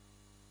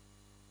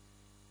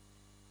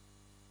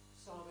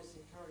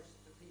encourage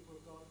the people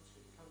of God to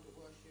come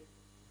to worship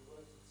the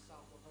words of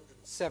Psalm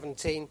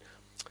 117.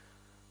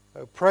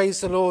 Oh,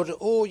 praise the Lord,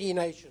 all ye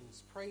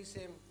nations. Praise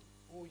him,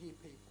 all ye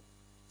people.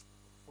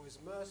 For his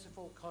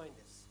merciful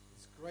kindness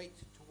is great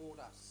toward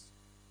us.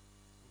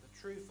 And the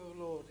truth of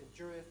the Lord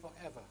endureth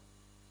forever.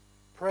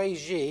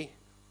 Praise ye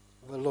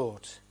the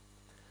Lord.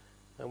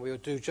 And we will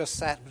do just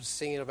that,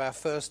 singing of our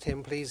first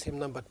hymn, please, hymn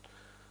number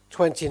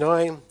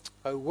 29.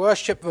 Oh,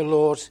 worship the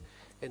Lord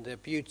in the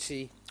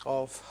beauty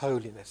of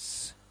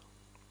holiness.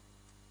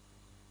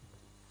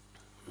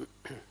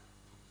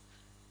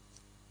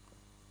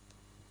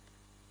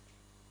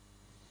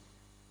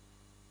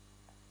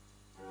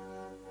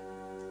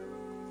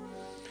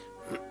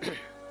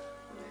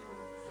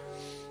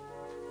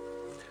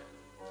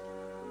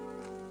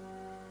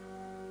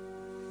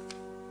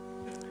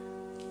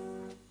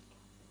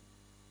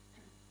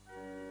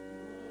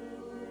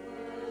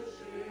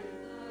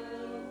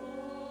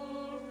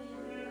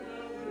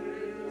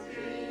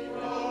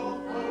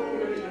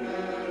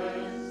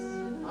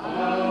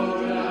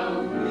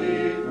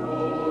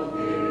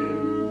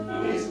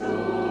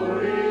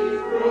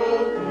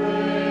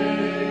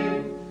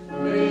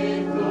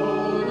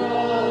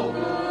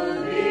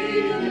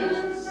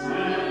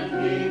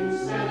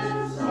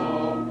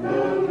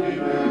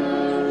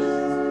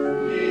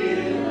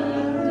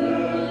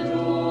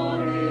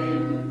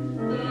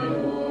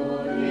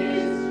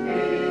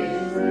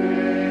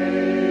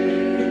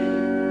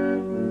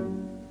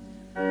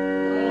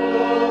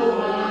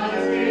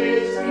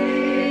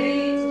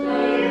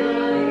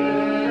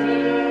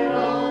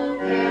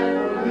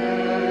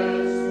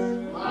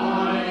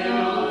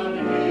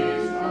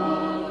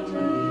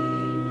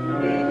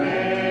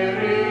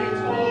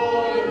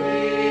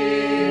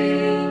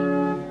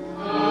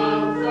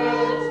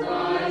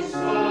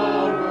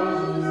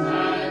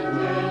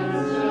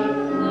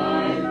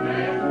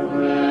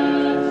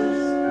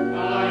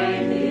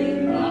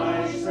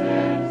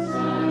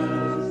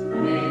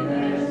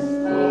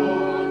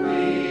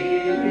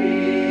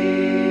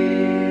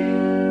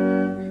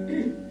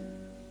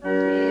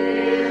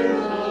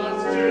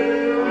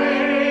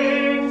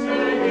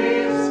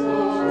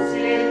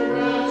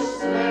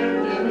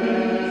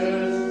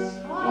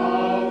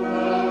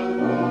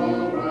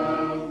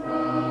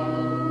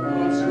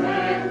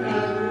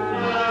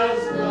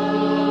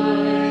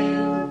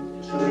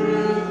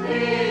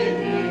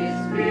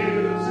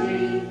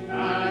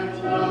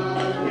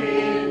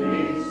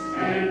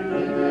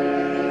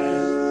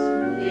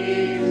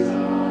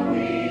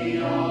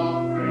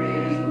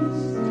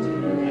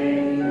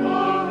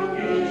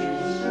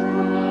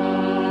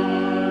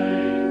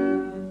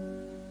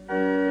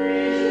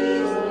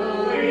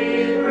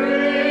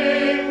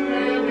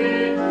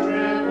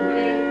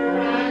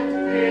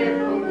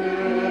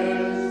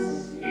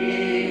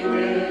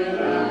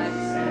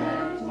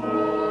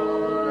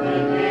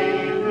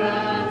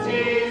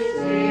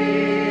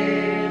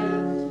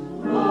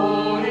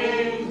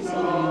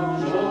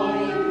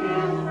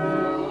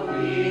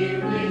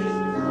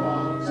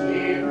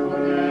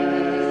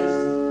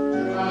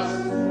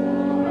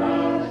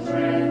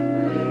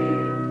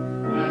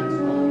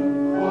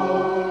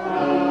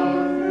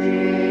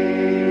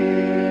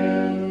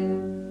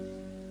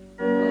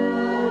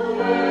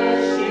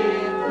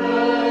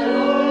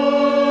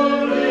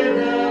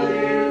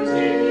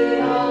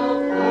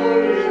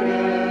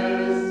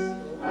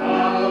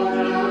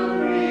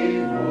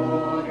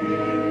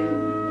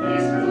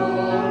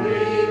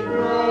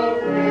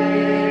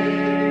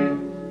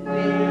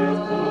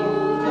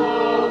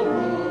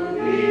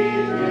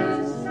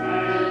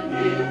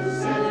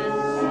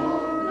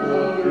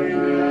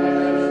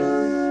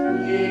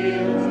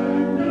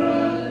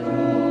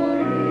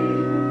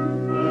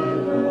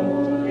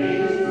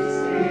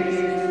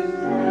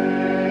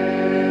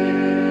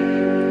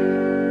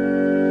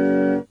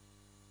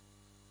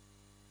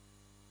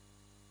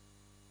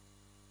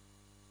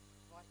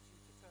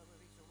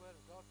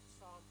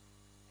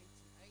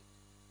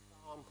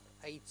 Psalm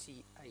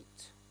 88.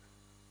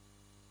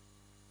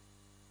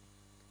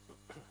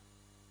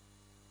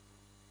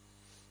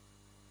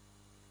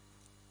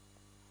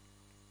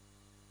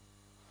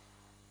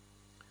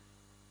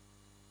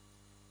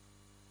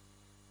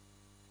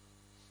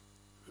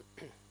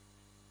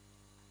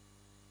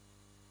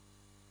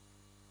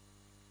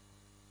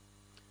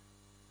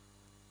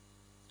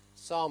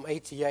 Psalm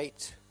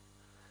 88.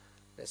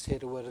 Let's hear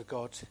the word of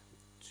God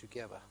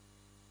together.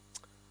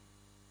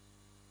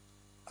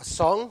 A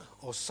song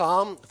or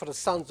psalm for the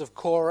sons of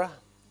Korah,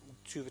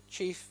 to the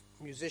chief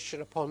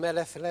musician upon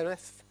Melech,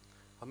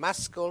 a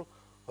maskil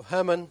of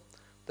Herman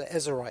the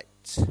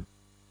Ezrahite.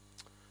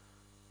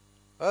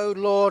 O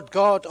Lord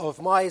God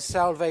of my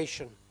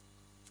salvation,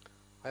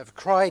 I have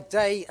cried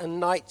day and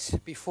night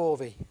before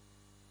thee.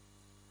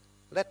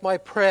 Let my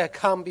prayer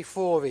come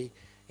before thee.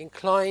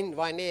 Incline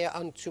thine ear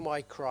unto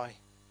my cry.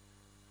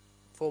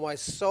 For my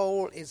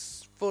soul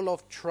is full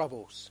of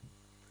troubles,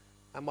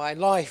 and my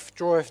life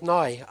draweth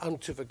nigh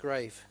unto the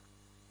grave.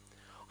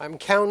 I am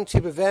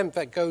counted with them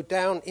that go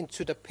down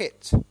into the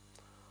pit.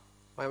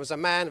 I am as a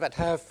man that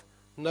hath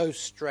no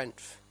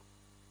strength.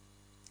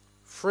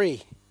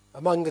 free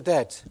among the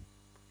dead,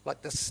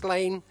 like the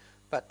slain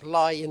that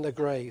lie in the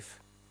grave,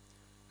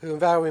 whom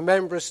thou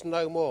rememberest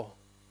no more,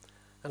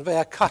 and they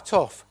are cut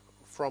off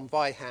from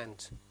thy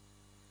hand.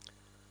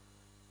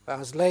 Thou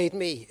hast laid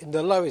me in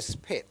the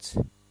lowest pit,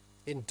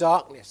 in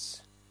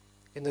darkness,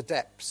 in the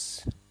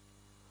depths.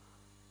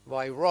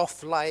 Thy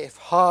wrath lieth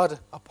hard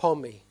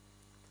upon me,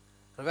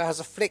 and thou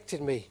hast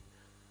afflicted me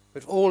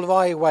with all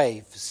thy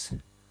waves.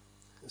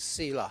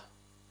 Selah.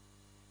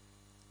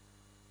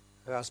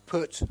 Thou hast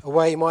put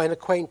away mine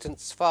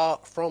acquaintance far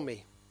from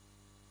me.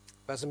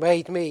 Thou hast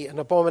made me an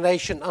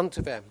abomination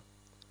unto them.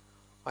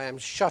 I am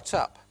shut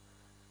up,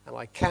 and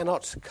I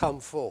cannot come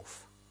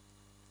forth.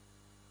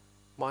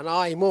 Mine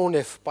eye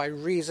mourneth by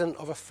reason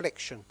of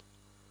affliction.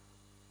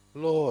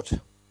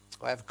 Lord,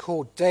 I have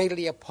called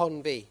daily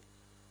upon thee.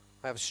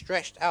 I have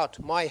stretched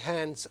out my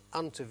hands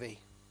unto thee.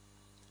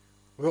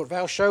 Wilt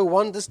thou show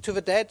wonders to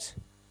the dead?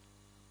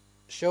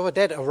 Shall the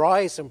dead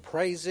arise and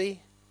praise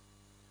thee?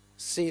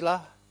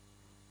 Selah.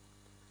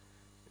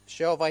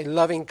 Shall thy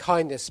loving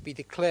kindness be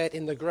declared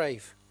in the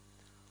grave,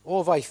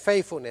 or thy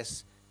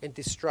faithfulness in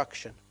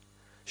destruction?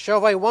 Shall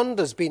thy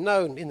wonders be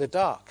known in the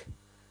dark,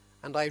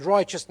 and thy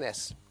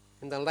righteousness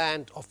in the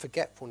land of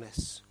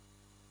forgetfulness?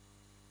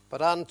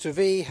 But unto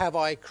thee have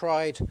I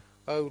cried,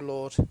 O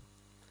Lord,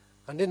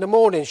 and in the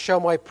morning shall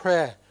my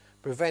prayer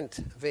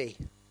prevent thee.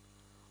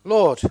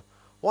 Lord,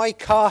 why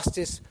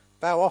castest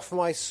thou off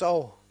my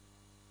soul?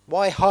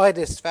 Why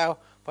hidest thou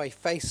thy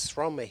face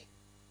from me?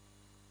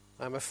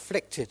 I am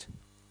afflicted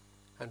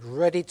and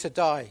ready to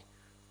die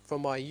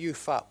from my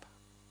youth up.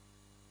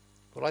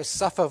 Will I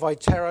suffer thy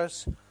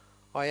terrors?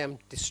 I am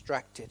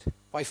distracted.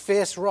 Thy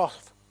fierce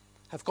wrath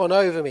have gone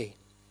over me.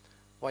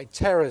 Thy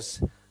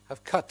terrors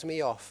have cut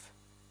me off.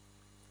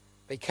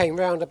 They came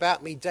round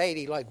about me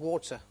daily like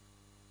water.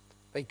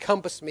 They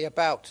compassed me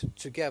about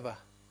together.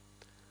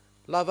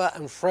 Lover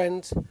and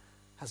friend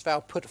hast thou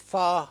put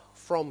far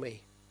from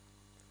me,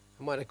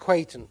 and mine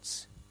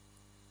acquaintance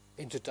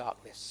into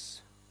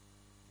darkness.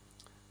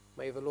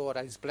 May the Lord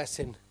add his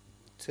blessing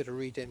to the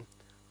reading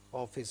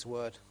of his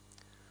word.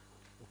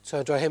 We'll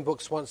turn to our hymn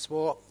books once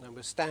more, and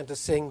we'll stand to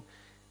sing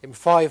in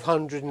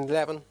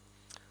 511.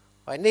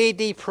 I need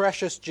thee,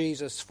 precious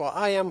Jesus, for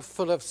I am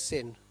full of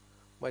sin.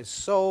 My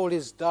soul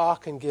is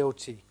dark and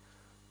guilty.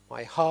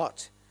 My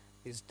heart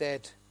is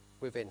dead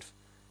within.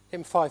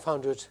 Hymn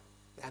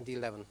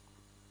 511.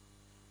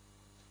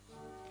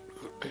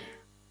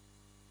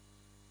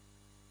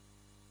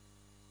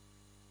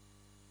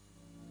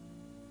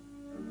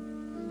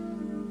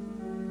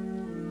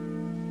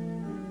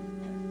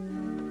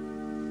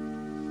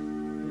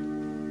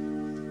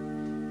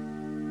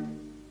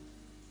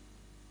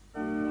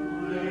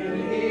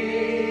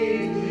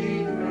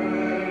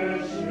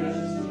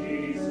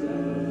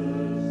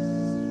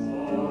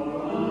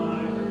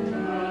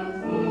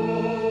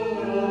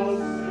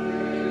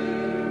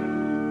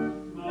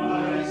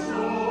 My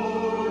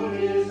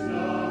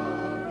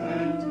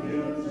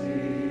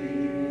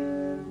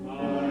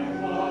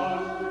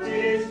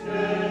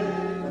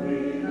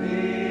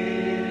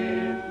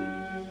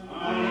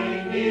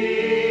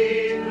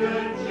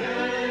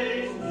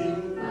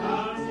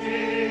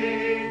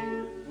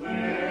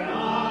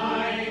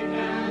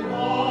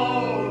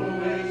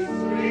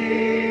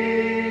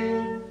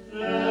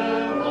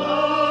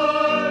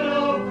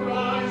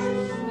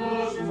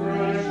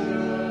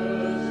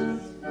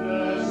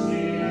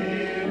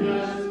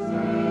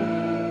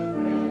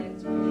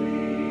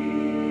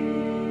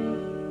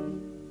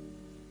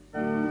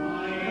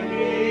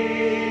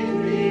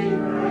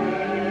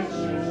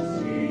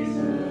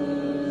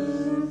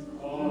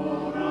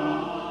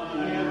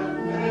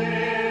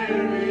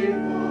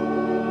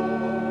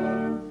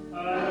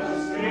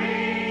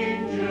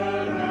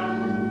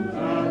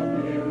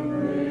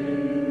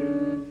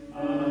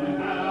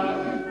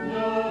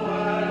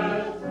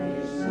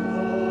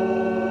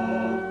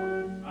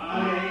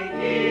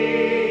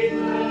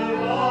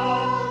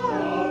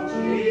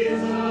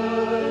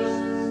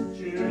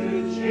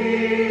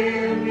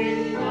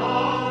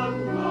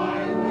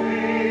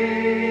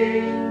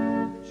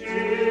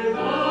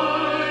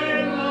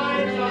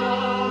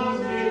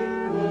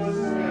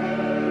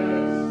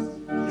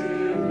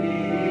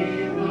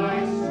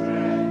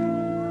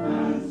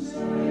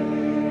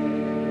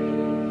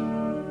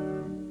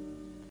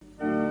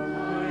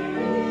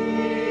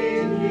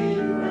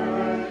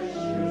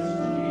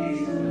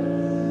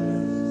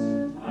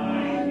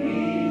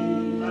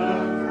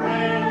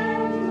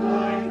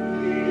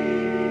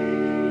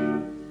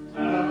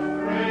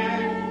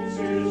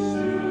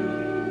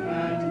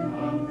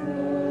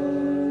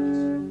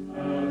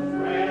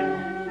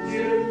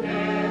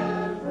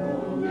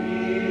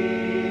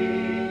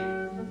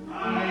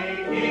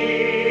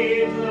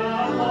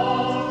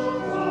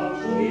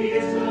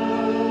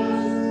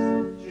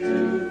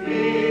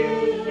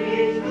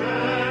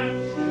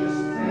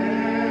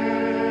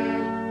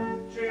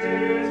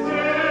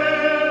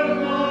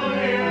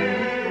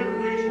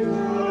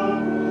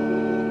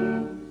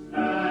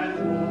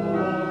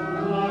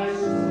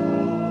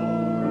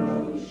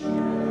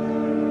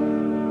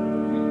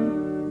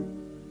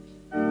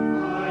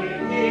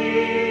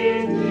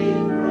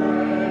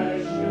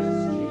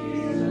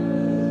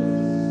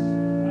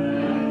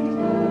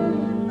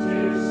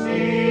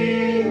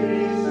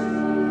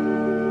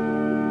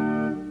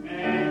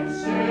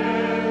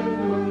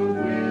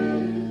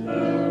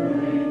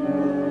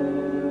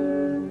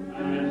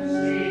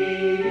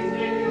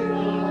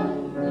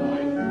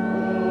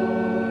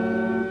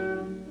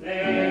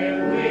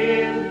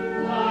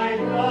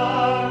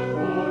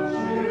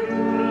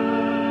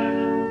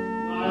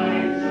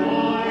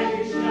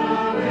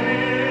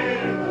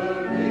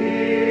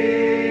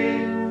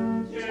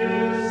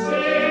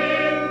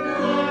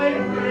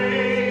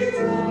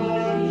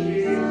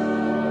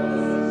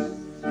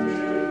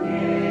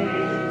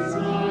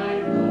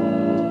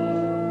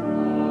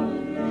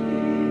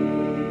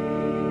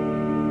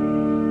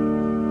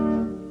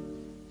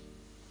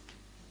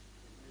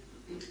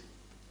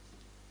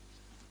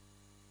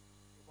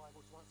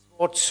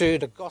Or to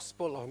the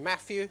Gospel of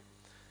Matthew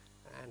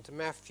and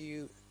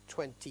Matthew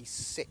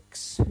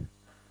 26. The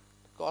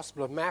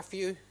Gospel of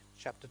Matthew,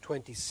 chapter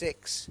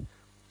 26,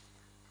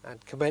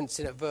 and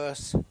commencing at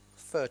verse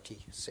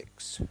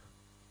 36.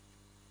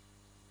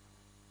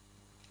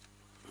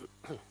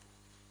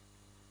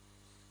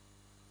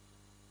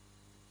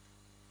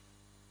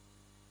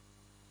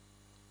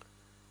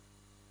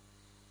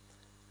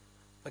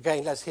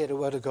 Again, let's hear the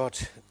word of God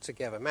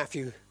together.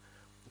 Matthew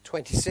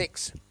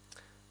 26,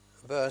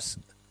 verse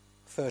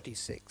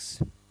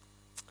 36.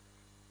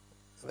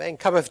 Then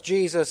cometh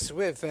Jesus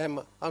with them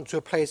unto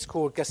a place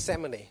called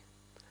Gethsemane,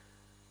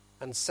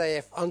 and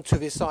saith unto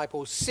the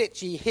disciples,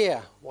 Sit ye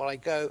here, while I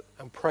go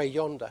and pray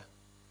yonder.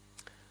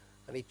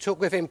 And he took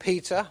with him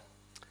Peter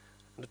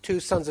and the two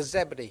sons of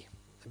Zebedee,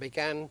 and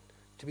began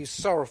to be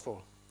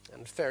sorrowful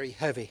and very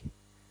heavy.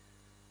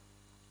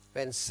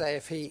 Then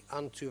saith he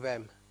unto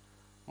them,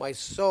 My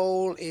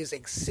soul is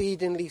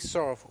exceedingly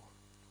sorrowful,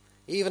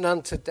 even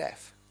unto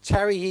death.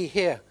 Tarry ye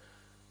here,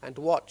 and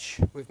watch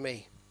with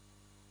me.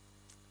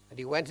 And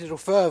he went a little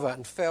further,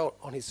 and fell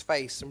on his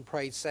face, and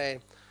prayed, saying,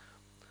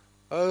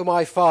 O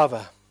my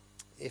Father,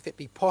 if it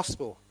be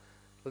possible,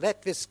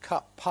 let this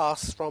cup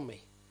pass from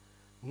me.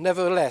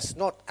 Nevertheless,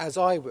 not as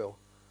I will,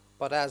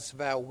 but as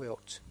thou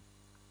wilt.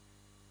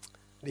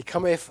 And he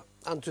cometh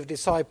unto the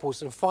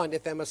disciples, and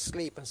findeth them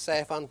asleep, and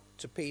saith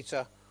unto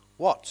Peter,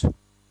 What?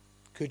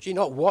 Could ye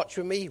not watch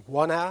with me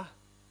 1 hour?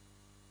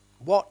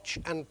 Watch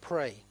and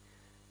pray,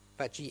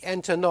 that ye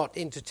enter not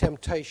into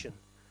temptation.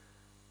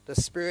 The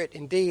spirit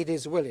indeed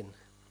is willing,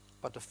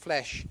 but the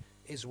flesh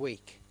is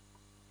weak.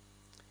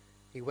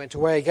 He went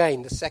away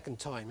again the second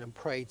time, and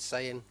prayed,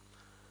 saying,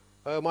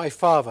 O my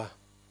Father,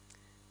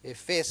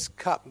 if this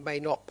cup may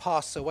not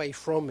pass away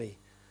from me,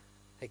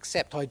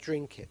 except I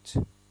drink it,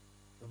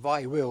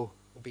 thy will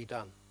be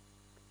done.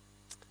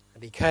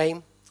 And he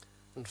came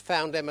and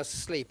found them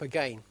asleep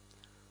again,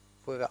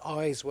 for their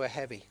eyes were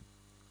heavy.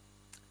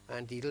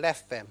 And he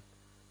left them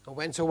and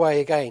went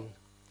away again,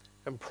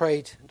 and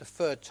prayed the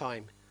third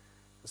time,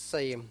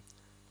 saying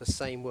the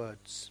same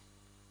words.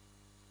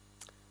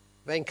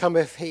 Then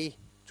cometh he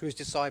to his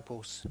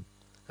disciples,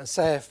 and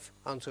saith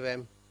unto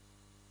them,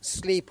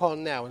 Sleep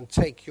on now, and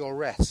take your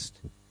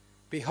rest.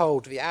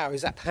 Behold, the hour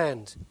is at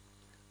hand,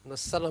 and the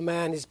Son of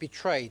Man is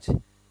betrayed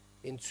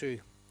into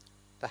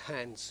the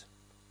hands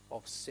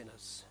of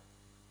sinners.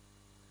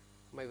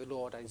 May the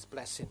Lord add his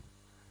blessing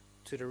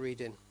to the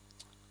reading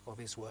of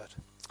his word.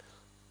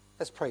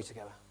 Let's pray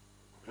together.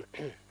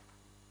 The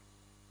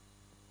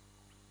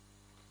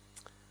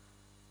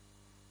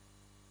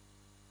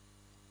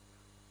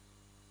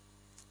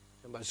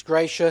most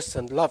gracious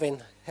and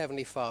loving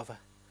Heavenly Father,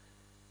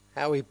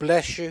 how we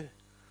bless you,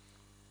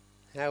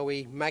 how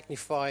we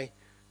magnify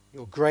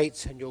your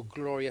great and your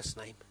glorious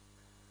name.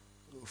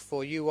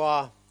 For you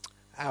are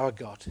our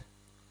God.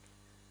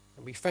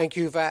 And we thank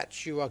you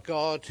that you are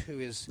God who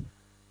is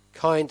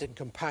kind and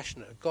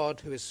compassionate, a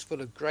God who is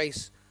full of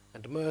grace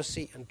and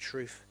mercy and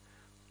truth,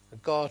 a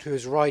God who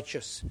is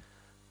righteous,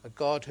 a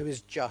God who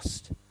is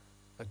just,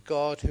 a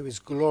God who is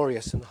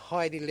glorious and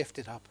highly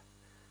lifted up.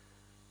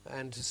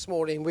 And this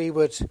morning we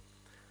would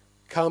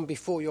come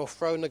before your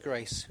throne of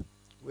grace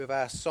with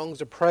our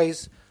songs of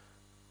praise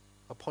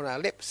upon our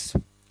lips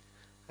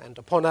and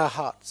upon our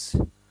hearts,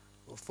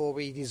 for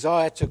we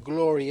desire to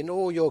glory in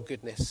all your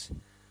goodness,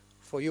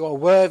 for you are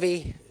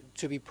worthy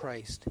to be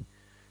praised.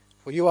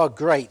 For you are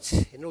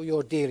great in all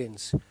your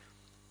dealings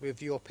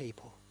with your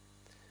people.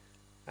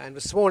 And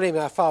this morning,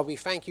 our Father, we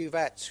thank you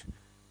that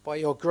by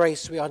your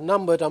grace we are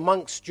numbered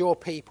amongst your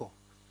people,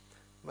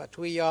 that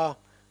we are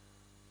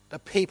the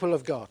people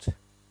of God,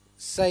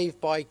 saved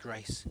by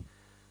grace,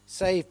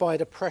 saved by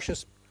the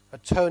precious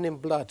atoning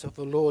blood of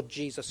the Lord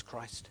Jesus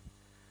Christ.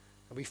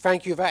 And we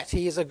thank you that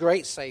he is a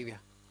great Saviour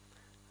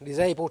and is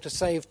able to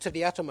save to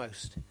the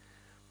uttermost.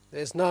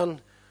 There's none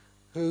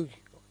who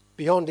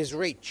beyond his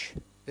reach.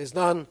 There's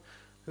none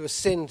who has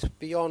sinned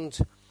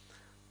beyond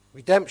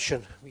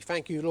redemption. We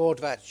thank you, Lord,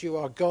 that you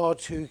are God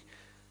who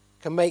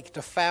can make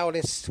the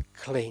foulest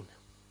clean.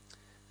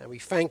 And we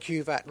thank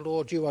you that,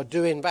 Lord, you are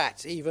doing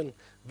that even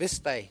this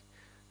day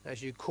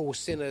as you call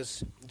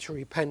sinners to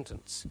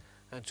repentance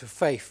and to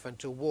faith and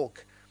to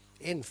walk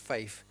in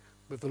faith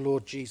with the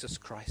Lord Jesus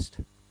Christ.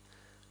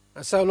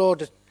 And so,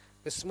 Lord,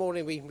 this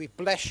morning we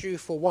bless you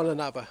for one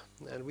another,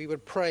 and we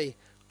would pray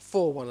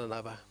for one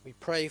another. We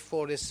pray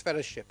for this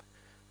fellowship,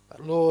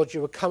 that, Lord,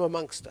 you will come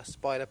amongst us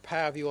by the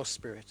power of your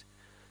Spirit,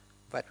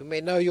 that we may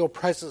know your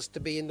presence to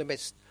be in the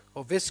midst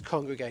of this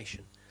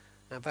congregation,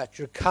 and that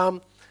you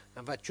come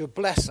and that you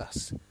bless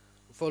us.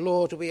 For,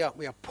 Lord, we are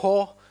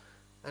poor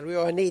and we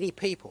are a needy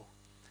people,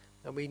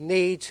 and we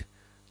need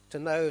to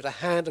know the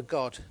hand of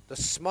God, the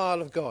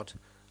smile of God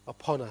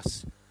upon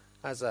us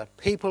as a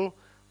people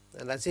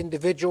and as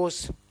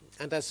individuals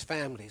and as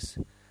families.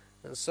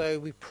 And so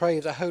we pray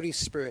the Holy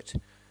Spirit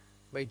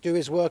may do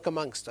his work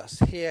amongst us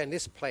here in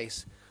this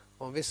place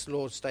on this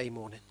Lord's Day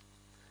morning.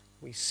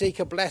 We seek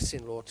a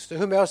blessing, Lord. To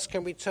whom else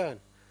can we turn?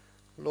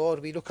 Lord,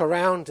 we look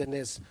around and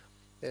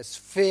there's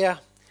fear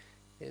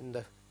in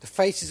the the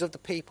faces of the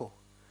people.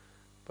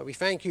 But we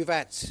thank you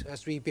that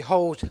as we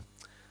behold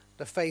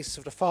the face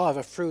of the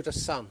Father through the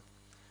Son,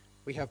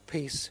 we have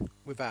peace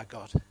with our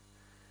God.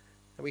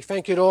 And we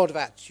thank you, Lord,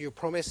 that you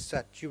promised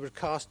that you would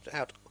cast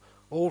out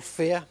all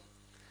fear.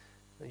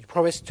 And you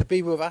promised to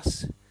be with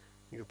us.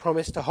 You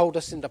promised to hold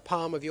us in the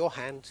palm of your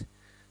hand.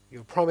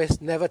 You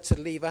promised never to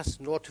leave us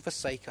nor to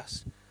forsake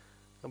us.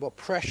 And what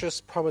precious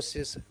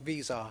promises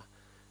these are.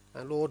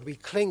 And Lord, we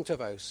cling to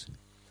those.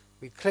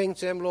 We cling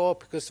to them, Lord,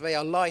 because they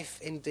are life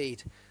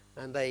indeed.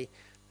 And they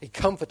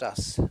comfort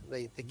us.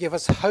 They give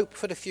us hope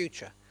for the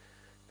future.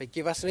 They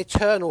give us an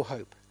eternal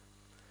hope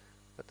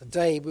that the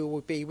day we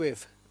will be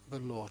with the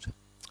Lord.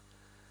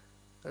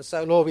 And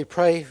so, Lord, we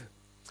pray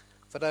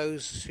for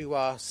those who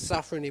are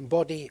suffering in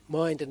body,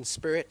 mind and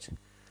spirit.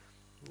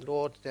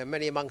 Lord, there are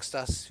many amongst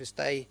us who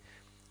stay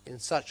in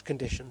such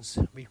conditions.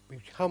 We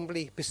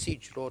humbly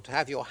beseech you, Lord, to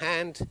have your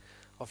hand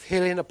of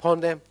healing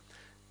upon them,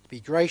 to be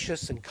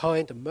gracious and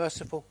kind and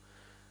merciful,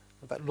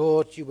 and that,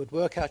 Lord, you would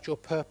work out your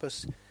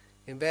purpose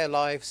in their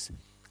lives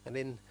and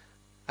in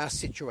our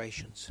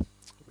situations.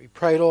 We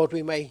pray, Lord,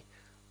 we may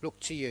look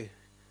to you.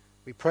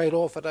 We pray,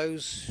 Lord, for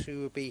those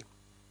who will be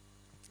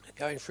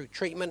going through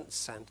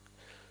treatments and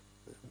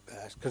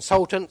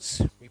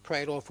consultants. We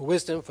pray, Lord, for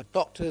wisdom for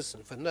doctors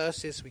and for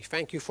nurses. We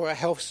thank you for our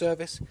health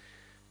service.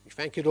 We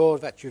thank you,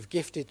 Lord, that you've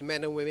gifted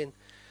men and women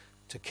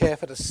to care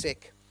for the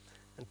sick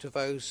and to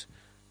those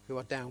who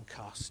are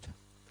downcast.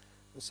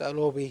 And so,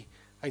 Lord, we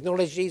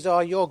acknowledge these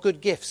are your good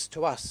gifts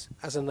to us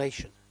as a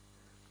nation.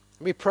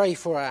 And we pray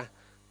for our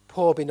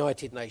poor,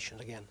 benighted nation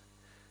again.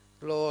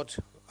 Lord,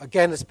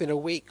 again, it's been a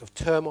week of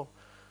turmoil,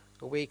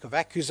 a week of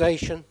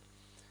accusation,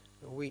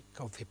 a week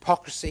of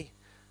hypocrisy,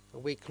 a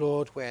week,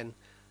 Lord, when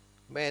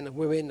men and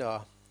women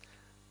are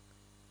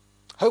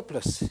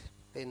hopeless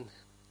in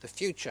the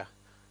future.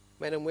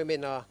 Men and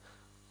women are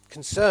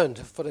concerned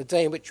for the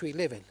day in which we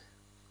live in.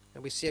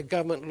 And we see a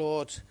government,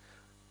 Lord,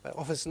 that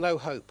offers no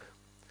hope,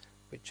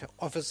 which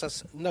offers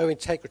us no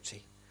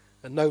integrity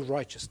and no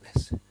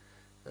righteousness.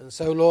 And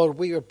so, Lord,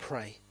 we would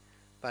pray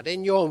that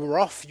in your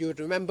wrath you would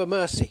remember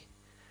mercy.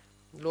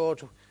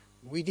 Lord,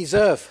 we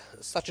deserve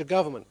such a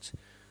government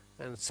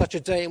and such a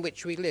day in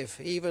which we live.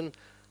 Even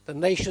the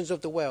nations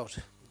of the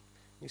world,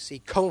 you see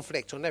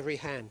conflict on every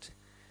hand.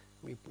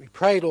 We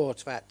pray, Lord,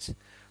 that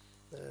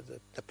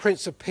the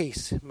Prince of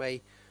Peace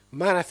may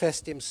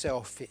manifest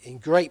himself in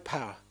great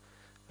power,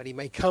 that he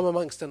may come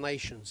amongst the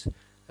nations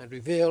and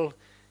reveal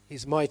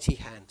his mighty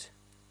hand.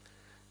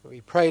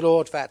 We pray,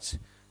 Lord, that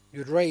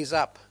you'd raise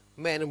up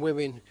men and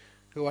women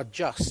who are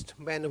just,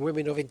 men and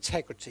women of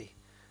integrity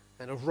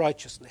and of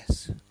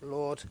righteousness.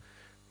 Lord,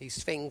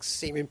 these things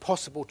seem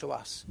impossible to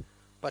us,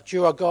 but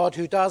you are God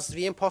who does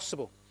the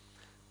impossible.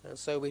 And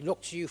so we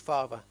look to you,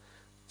 Father,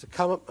 to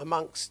come up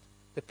amongst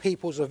the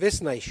peoples of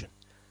this nation,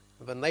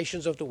 of the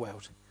nations of the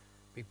world.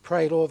 We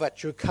pray, Lord,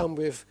 that you would come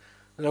with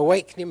an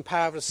awakening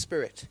power of the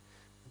Spirit,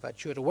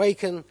 that you would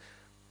awaken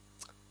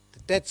the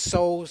dead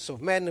souls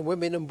of men and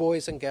women and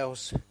boys and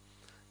girls,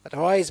 that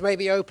our eyes may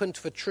be opened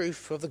to the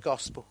truth of the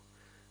gospel,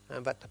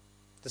 and that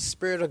the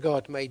Spirit of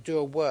God may do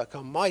a work,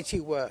 a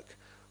mighty work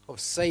of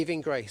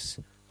saving grace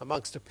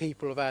amongst the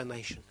people of our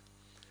nation.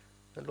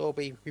 And Lord,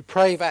 we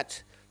pray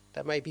that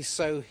may be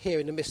so here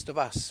in the midst of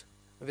us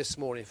this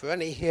morning. For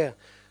any here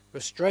who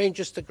are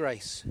strangers to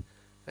grace,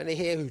 any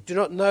here who do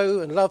not know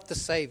and love the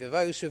Saviour,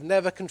 those who have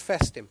never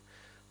confessed him,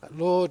 that,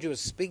 Lord, you would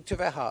speak to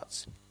their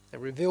hearts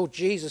and reveal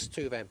Jesus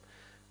to them,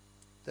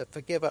 the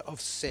forgiver of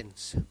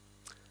sins.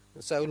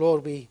 And so,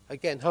 Lord, we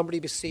again humbly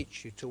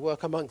beseech you to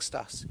work amongst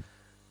us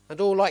and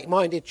all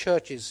like-minded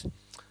churches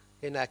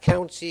in our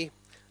county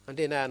and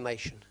in our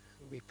nation.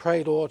 We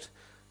pray, Lord,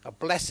 a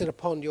blessing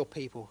upon your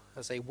people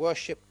as they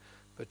worship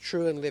the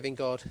true and living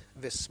God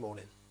this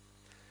morning.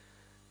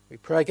 We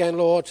pray again,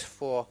 Lord,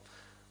 for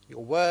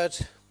your word,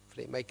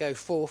 that it may go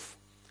forth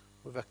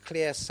with a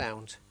clear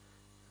sound,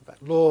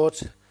 that, Lord,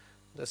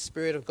 the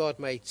Spirit of God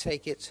may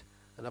take it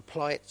and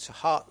apply it to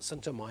hearts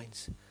and to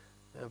minds,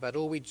 and that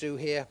all we do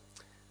here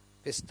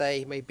this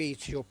day may be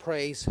to your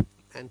praise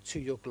and to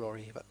your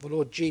glory, that the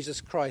Lord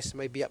Jesus Christ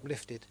may be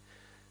uplifted.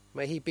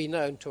 May he be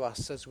known to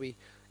us as we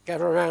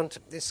gather around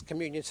this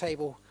communion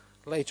table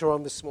later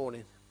on this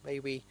morning. May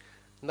we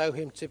know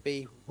him to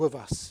be with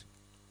us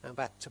and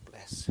that to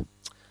bless.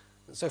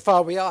 And so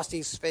far we ask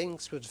these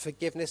things with the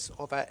forgiveness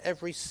of our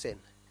every sin.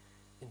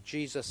 In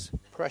Jesus'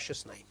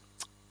 precious name.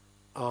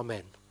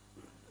 Amen.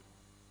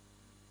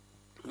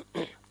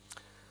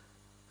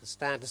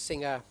 Stand to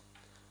sing our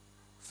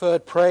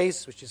third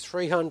praise, which is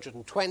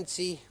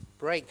 320.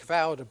 Break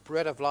thou the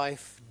bread of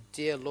life,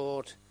 dear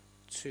Lord,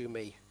 to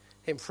me.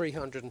 Hymn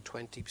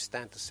 320.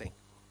 Stand to sing.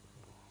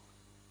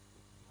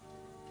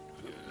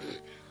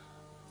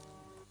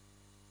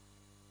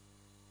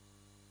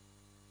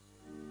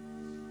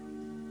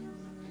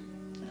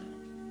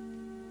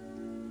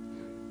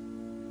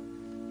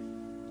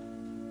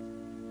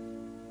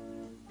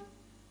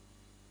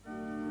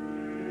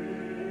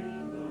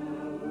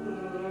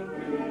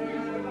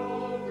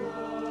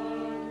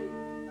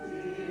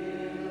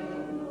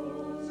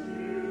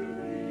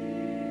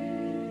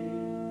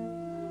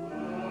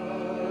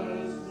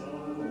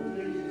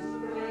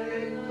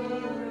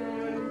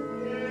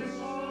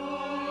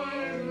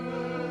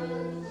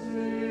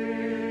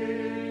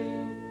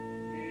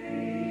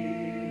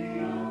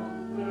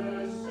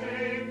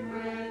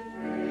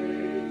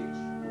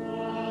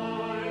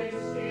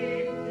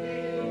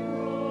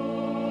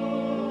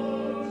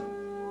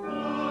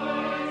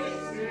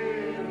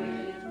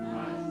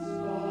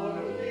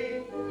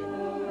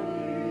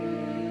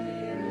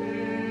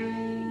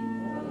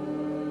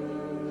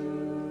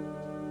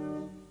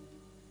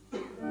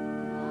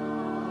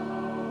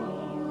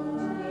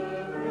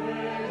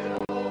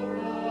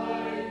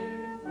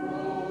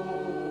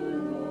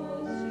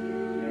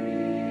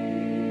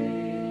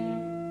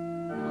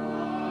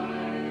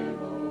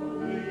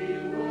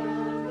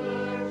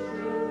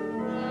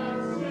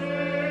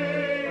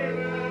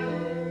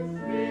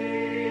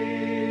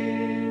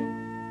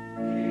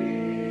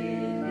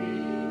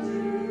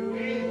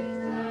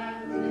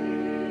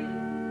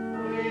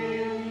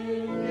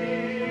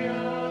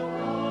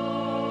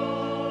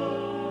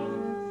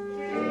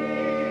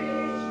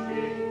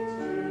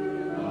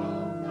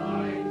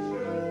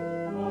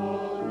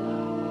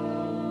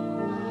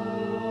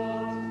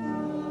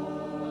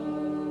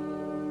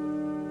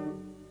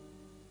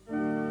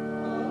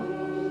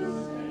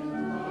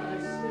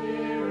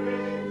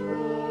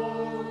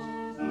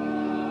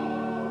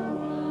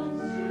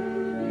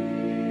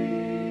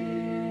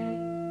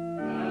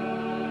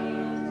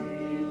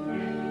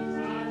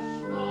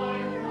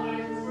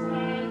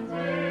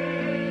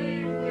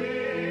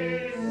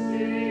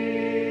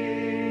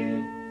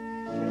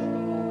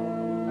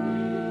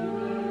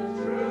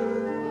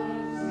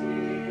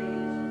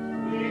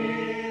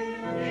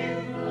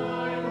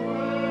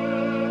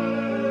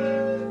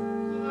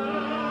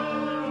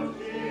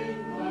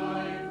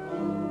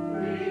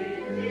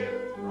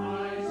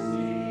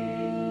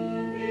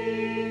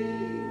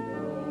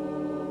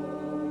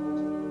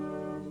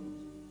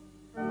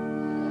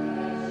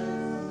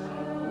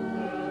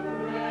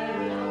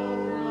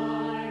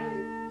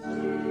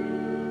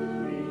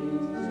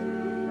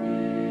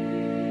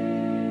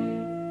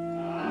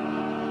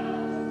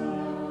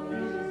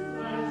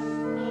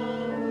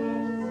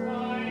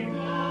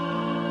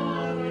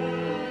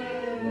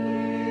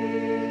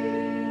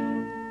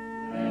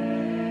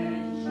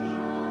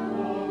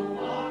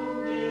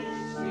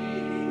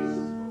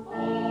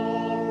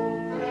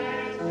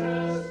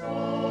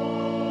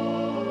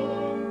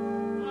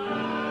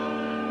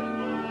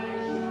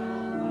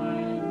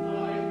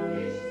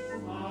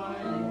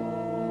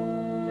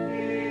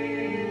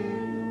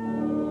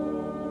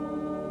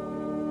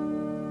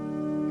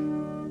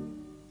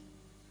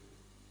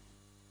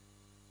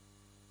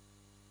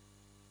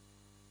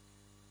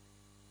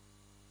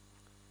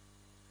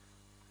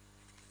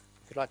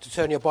 If you'd like to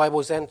turn your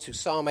Bibles then to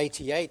Psalm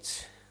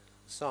 88.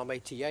 Psalm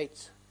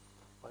 88.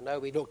 I know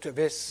we looked at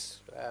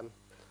this a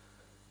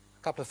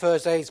couple of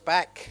Thursdays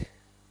back.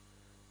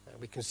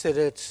 We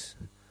considered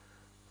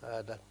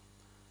the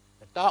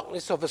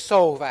darkness of the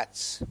soul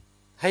that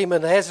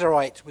Haman the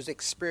Ezrahite was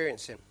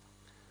experiencing.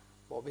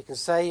 What we can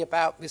say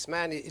about this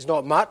man is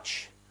not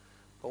much,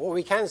 but what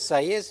we can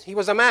say is he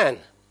was a man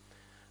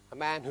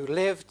who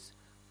lived,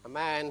 a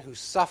man who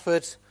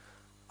suffered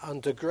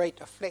under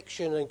great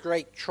affliction and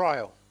great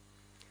trial.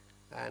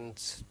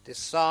 And this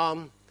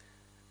psalm,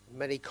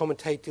 many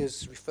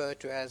commentators refer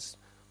to as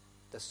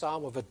the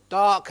psalm of a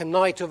dark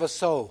night of a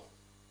soul.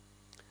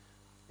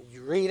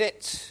 You read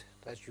it,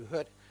 as you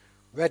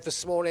read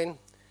this morning,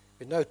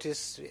 you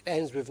notice it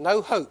ends with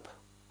no hope.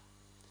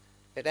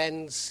 It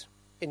ends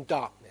in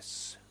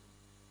darkness.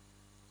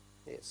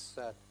 It's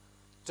a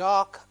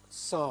dark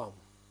psalm.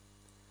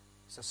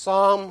 It's a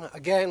psalm,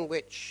 again,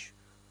 which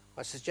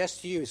I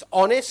suggest to you is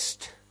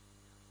honest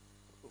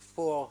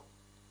for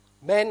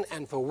men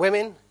and for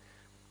women.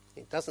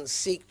 It doesn't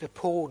seek to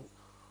pull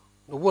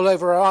the wool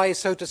over our eyes,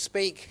 so to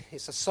speak.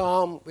 It's a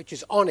psalm which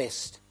is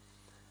honest,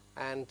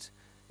 and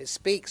it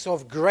speaks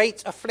of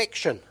great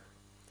affliction.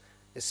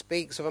 It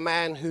speaks of a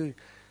man who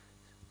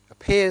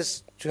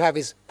appears to have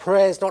his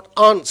prayers not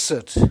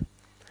answered.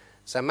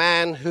 It's a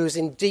man who's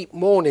in deep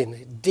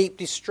mourning, deep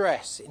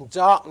distress, in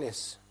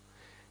darkness.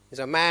 It's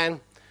a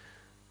man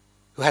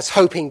who has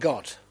hope in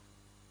God.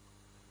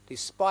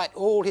 Despite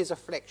all his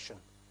affliction,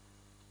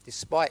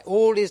 despite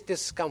all his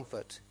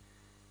discomfort,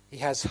 he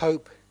has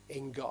hope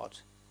in God.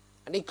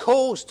 And he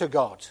calls to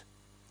God.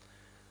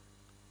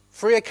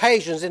 3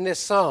 occasions in this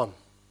psalm.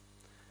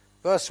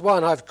 Verse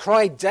 1, I've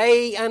cried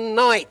day and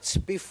night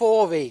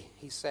before thee,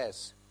 he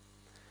says.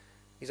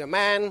 He's a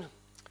man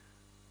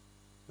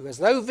who has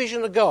no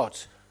vision of God,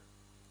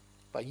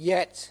 but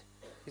yet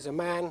he's a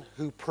man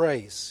who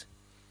prays.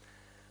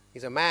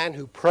 He's a man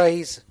who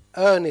prays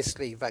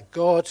earnestly that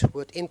God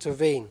would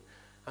intervene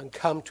and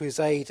come to his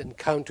aid and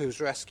come to his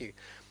rescue.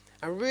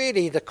 And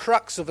really the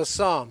crux of the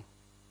psalm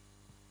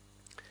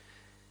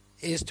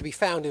is to be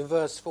found in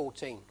verse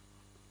 14.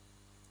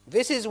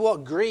 This is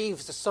what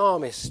grieves the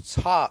psalmist's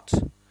heart.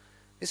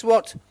 This is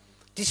what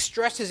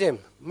distresses him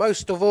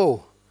most of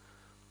all.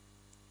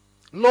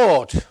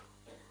 Lord,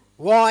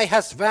 why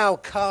hast thou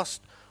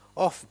cast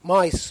off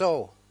my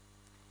soul?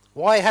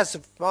 Why has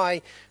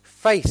my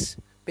face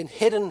been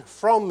hidden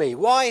from me?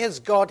 Why has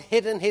God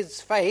hidden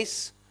his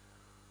face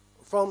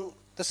from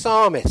the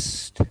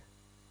psalmist? And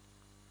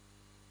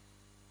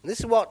this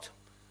is what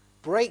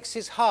breaks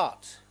his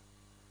heart.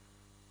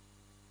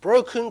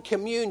 Broken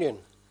communion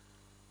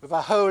with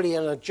a holy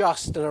and a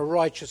just and a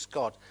righteous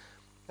God.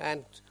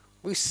 And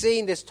we've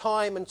seen this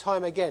time and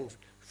time again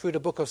through the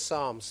book of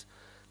Psalms.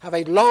 How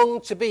they long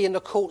to be in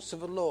the courts of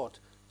the Lord,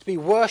 to be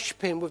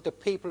worshipping with the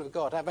people of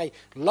God. How they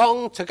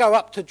long to go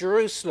up to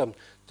Jerusalem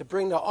to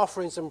bring their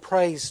offerings and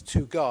praise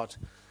to God.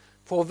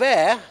 For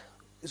there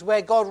is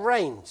where God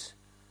reigned.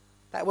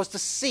 That was the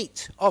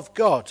seat of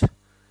God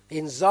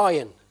in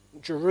Zion,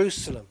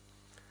 Jerusalem.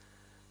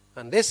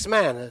 And this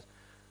man,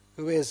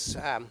 who is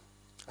a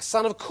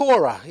son of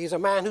Korah, he's a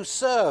man who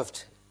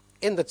served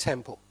in the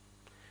temple.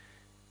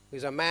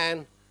 He's a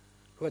man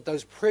who had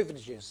those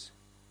privileges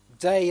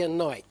day and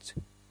night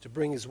to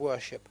bring his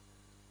worship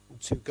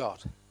to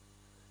God.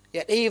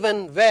 Yet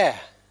even there,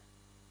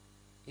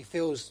 he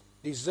feels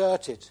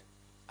deserted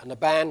and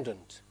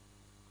abandoned.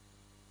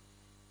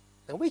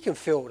 And we can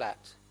feel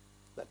that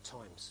at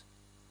times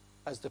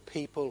as the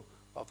people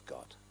of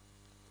God.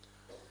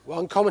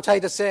 One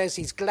commentator says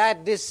he's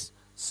glad this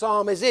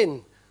psalm is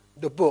in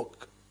the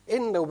book,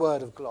 in the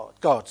Word of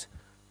God,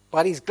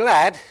 but he's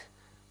glad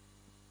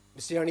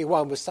it's the only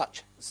one with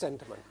such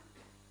sentiment.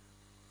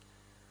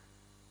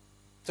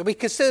 So we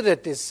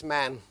considered this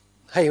man,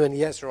 Haman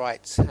the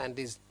Ezrahite, and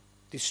his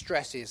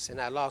distresses in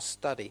our last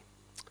study.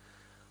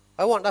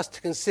 I want us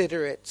to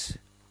consider it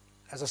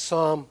as a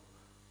psalm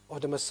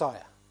of the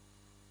Messiah,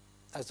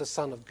 as the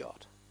Son of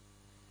God.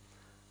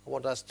 I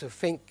want us to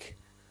think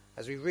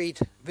as we read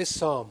this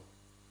psalm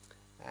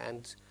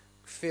and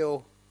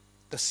feel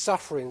the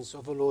sufferings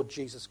of the Lord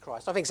Jesus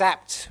Christ. I think it's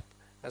apt,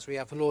 as we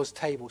have the Lord's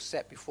table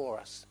set before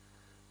us,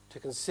 to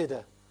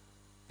consider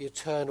the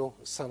eternal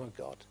Son of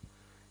God.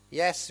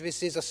 Yes,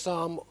 this is a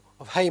psalm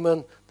of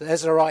Haman the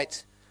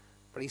Ezrahite,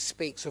 but he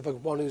speaks of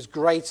one who's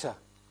greater.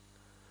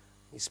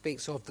 He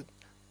speaks of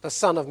the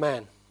Son of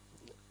Man,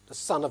 the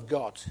Son of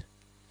God.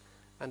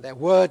 And there are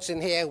words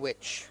in here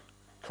which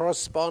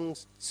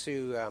correspond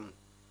to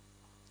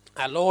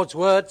our Lord's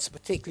words,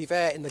 particularly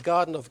there in the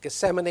Garden of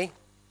Gethsemane.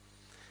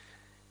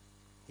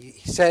 He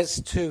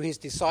says to his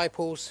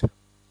disciples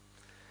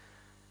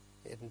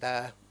in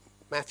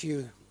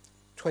Matthew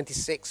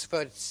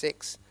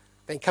 26:36,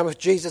 then cometh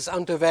Jesus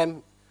unto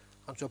them,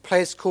 unto a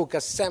place called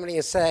Gethsemane,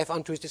 and saith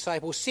unto his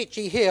disciples, sit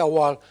ye here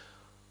while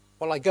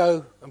I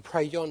go and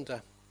pray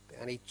yonder.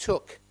 And he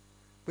took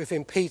with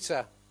him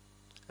Peter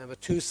and the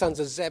 2 sons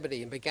of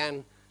Zebedee, and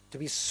began to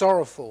be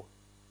sorrowful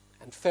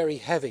and very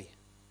heavy.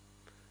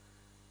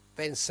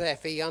 Then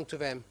saith he unto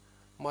them,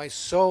 my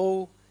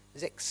soul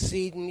is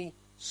exceedingly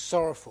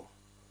sorrowful,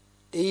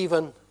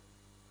 even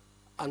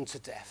unto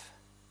death.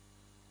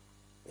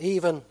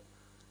 Even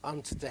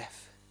unto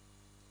death.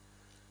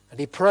 And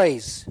he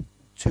prays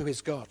to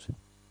his God.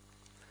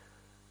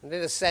 And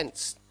in a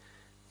sense,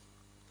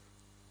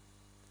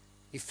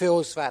 he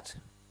feels that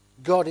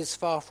God is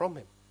far from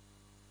him.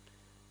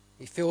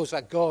 He feels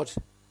that God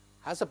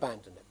has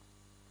abandoned him.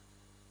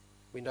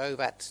 We know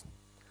that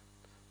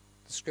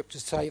the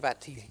scriptures say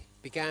that he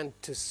began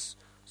to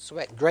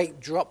sweat great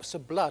drops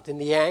of blood in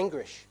the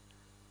anguish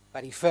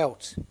that he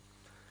felt.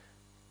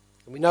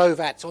 And we know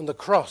that on the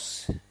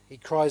cross he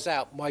cries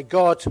out, my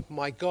God,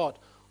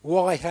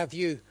 why have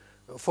you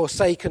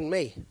forsaken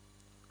me?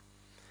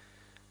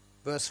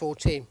 Verse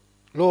 14,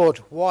 Lord,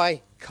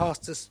 why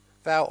castest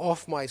thou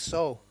off my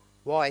soul?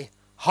 Why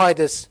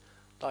hidest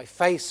thy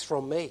face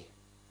from me?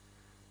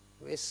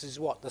 This is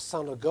what the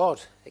Son of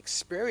God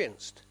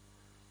experienced.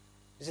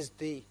 This is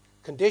the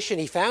condition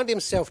he found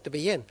himself to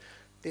be in.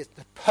 The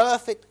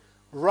perfect,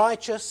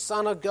 righteous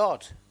Son of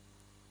God,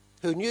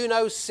 who knew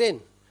no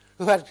sin,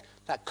 who had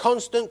that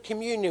constant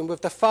communion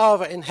with the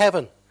Father in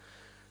heaven,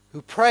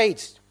 who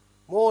prayed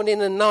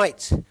morning and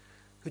night,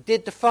 who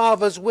did the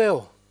Father's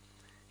will.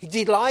 He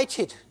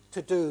delighted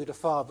to do the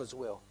Father's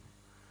will.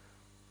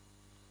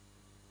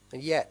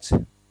 And yet,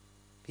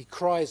 he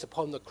cries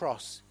upon the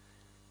cross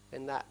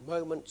in that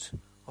moment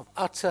of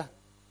utter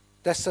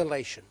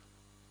desolation.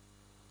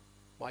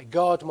 My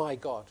God,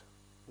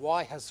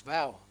 why hast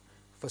thou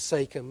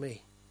forsaken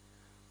me?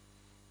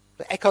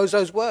 That echoes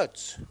those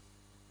words.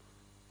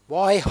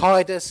 Why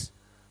hidest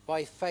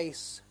thy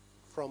face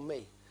from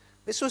me?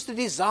 This was the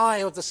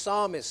desire of the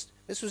psalmist.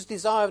 This was the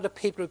desire of the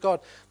people of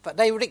God, that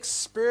they would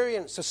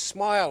experience a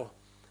smile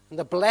and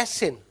the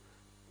blessing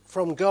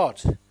from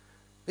God.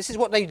 This is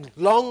what they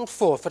longed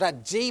for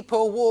that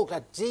deeper walk,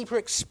 that deeper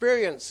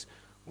experience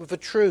with the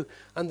true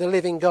and the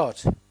living God.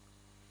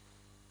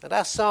 And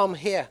our psalm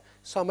here,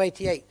 Psalm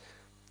 88,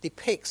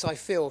 depicts, I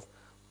feel,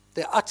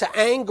 the utter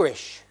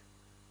anguish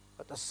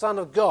that the Son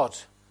of God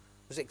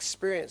was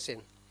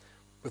experiencing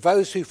with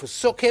those who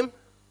forsook him.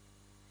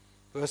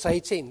 Verse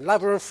 18,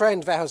 lover and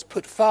friend thou hast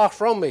put far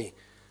from me.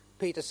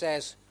 Peter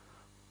says,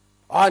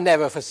 I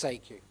never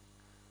forsake you.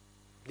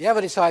 The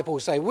other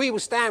disciples say, we will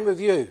stand with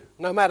you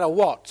no matter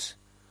what.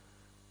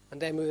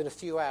 And then within a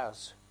few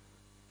hours,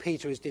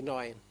 Peter is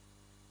denying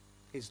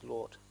his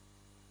Lord.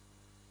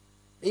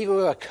 Even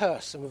with a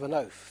curse and with an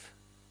oath,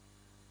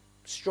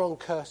 strong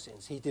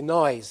cursings, he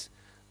denies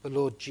the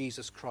Lord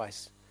Jesus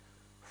Christ.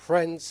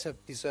 Friends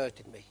have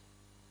deserted me.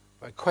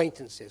 My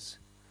acquaintances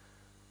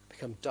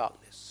become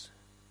darkness.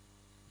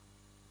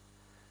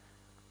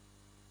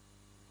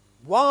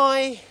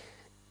 Why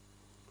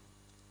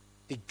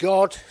did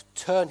God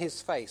turn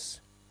his face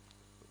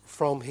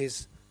from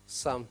his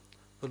Son,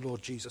 the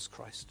Lord Jesus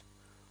Christ?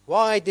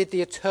 Why did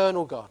the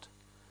eternal God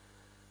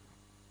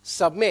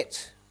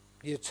submit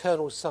the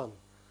eternal Son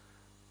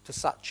to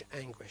such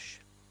anguish?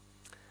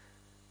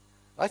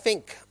 I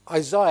think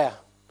Isaiah,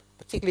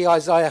 particularly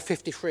Isaiah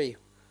 53,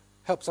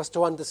 helps us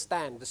to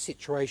understand the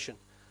situation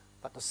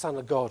that the Son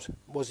of God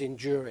was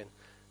enduring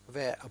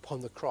there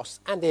upon the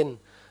cross and in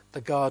the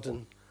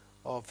Garden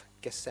of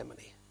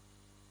Gethsemane.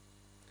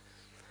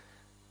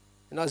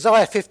 In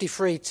Isaiah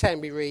 53:10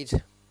 we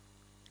read,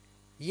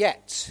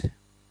 yet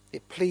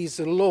it pleased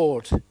the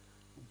Lord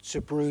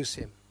to bruise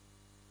him.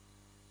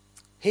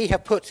 He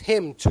hath put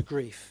him to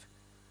grief.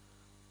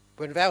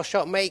 When thou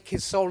shalt make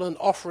his soul an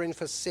offering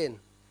for sin,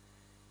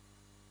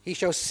 he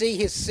shall see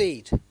his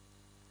seed.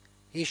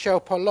 He shall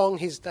prolong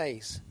his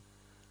days,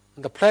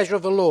 and the pleasure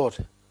of the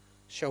Lord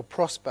shall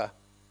prosper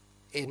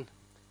in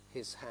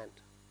his hand.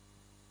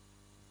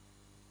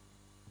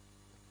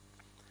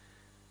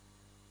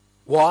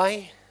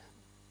 Why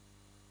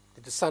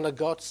did the Son of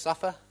God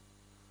suffer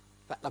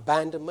that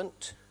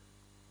abandonment?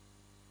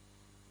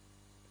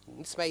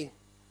 This may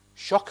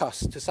shock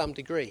us to some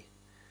degree.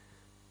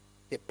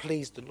 It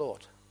pleased the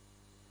Lord.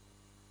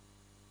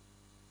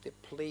 It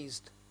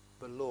pleased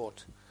the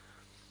Lord.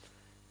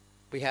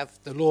 We have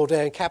the Lord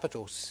there in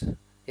capitals.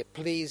 It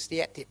pleased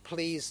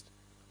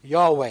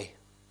Yahweh,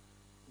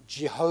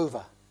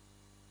 Jehovah.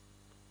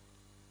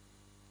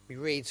 We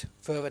read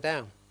further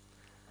down.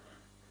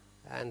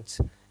 And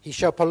he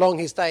shall prolong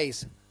his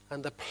days,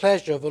 and the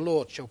pleasure of the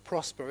Lord shall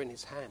prosper in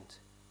his hand.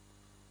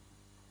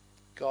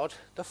 God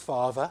the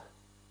Father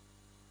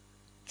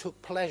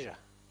took pleasure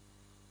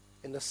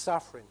in the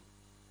suffering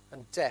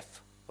and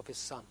death of his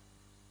Son.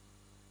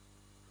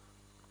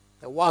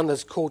 Now, one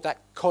has called that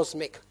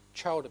cosmic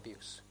child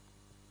abuse.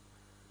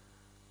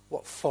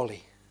 What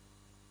folly,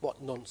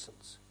 what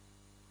nonsense.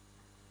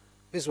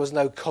 This was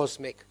no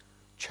cosmic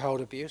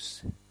child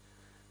abuse.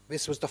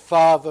 This was the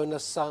Father and the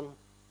Son,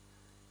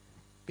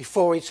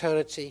 before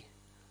eternity,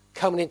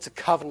 coming into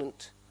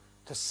covenant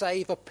to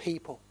save a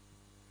people.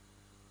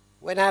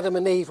 When Adam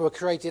and Eve were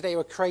created, they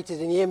were created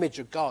in the image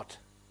of God,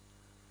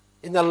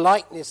 in the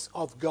likeness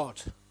of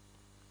God.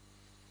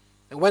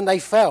 And when they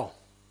fell,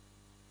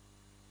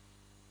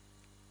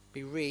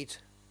 we read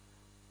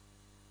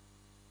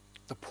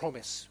the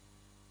promise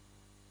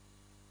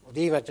or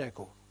the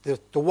evangelical,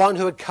 the one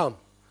who had come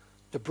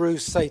to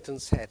bruise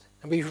Satan's head.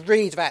 And we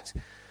read that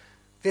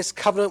this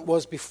covenant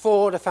was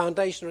before the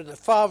foundation of the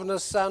Father and the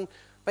Son.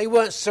 They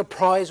weren't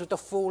surprised with the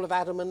fall of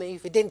Adam and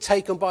Eve. It didn't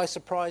take them by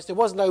surprise. There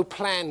was no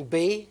plan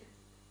B.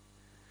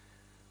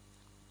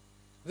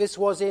 This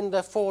was in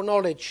the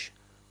foreknowledge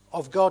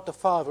of God the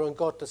Father and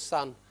God the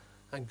Son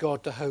and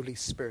God the Holy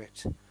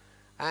Spirit.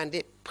 And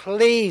it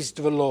pleased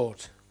the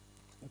Lord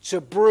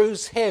to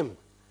bruise him.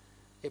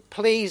 It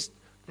pleased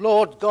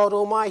Lord God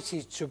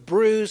Almighty to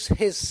bruise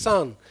his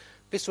Son.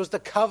 This was the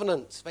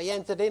covenant they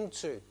entered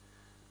into.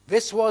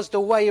 This was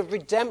the way of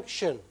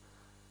redemption.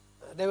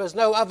 There was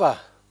no other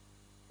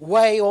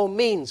way or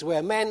means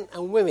where men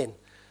and women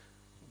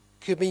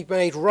could be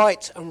made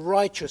right and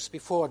righteous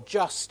before a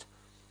just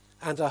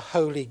and a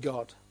holy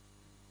God.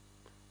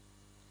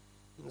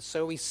 And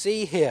so we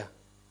see here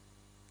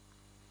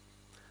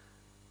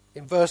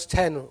in verse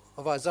 10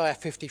 of Isaiah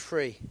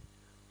 53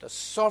 the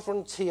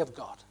sovereignty of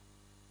God.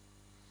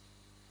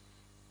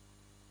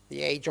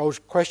 The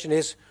age-old question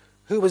is,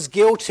 who was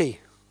guilty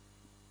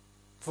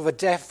for the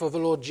death of the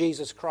Lord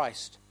Jesus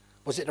Christ?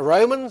 Was it the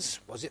Romans?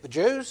 Was it the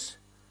Jews?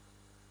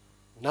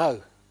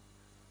 No.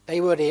 They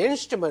were the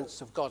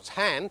instruments of God's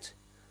hand,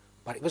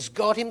 but it was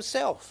God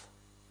himself.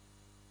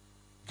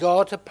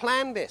 God had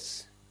planned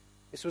this.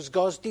 This was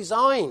God's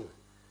design.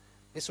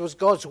 This was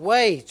God's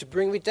way to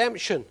bring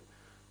redemption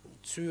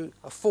to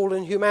a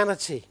fallen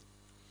humanity.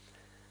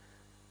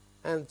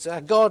 And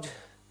God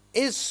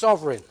is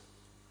sovereign.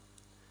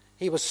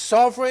 He was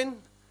sovereign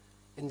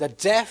in the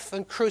death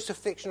and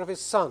crucifixion of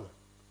his Son.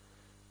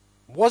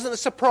 It wasn't a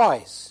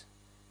surprise.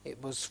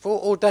 It was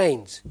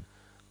foreordained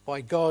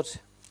by God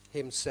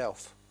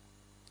himself.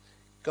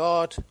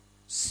 God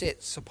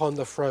sits upon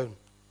the throne.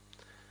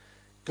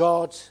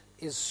 God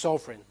is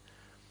sovereign.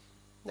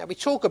 Now we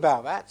talk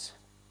about that,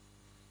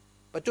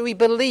 but do we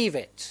believe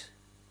it?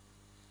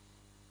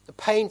 The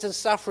pains and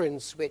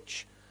sufferings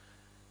which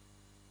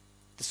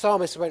the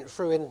psalmist went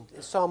through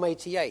in Psalm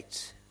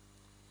 88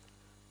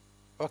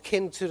 are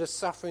akin to the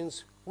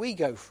sufferings we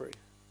go through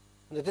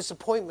and the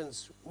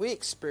disappointments we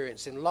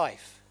experience in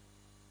life.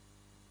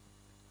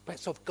 But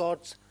it's of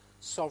God's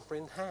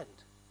sovereign hand.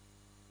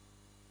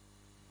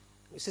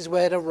 This is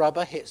where the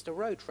rubber hits the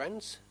road,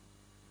 friends.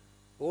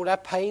 All our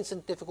pains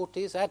and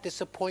difficulties, our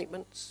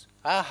disappointments,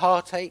 our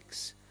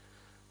heartaches,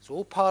 it's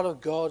all part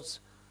of God's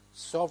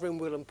sovereign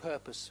will and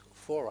purpose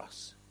for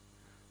us,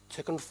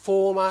 to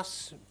conform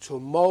us, to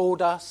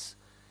mould us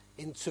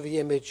into the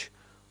image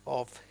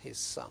of his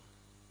Son.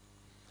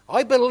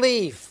 I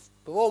believe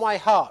with all my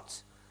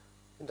heart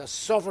in the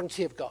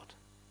sovereignty of God.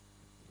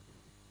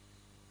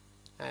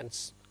 And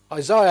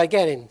Isaiah,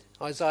 again in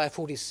Isaiah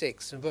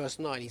 46 and verse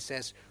 9, he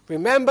says,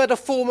 "Remember the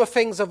former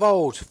things of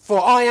old,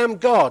 for I am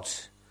God,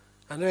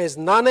 and there is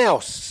none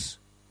else.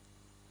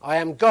 I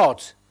am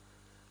God,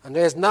 and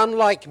there is none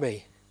like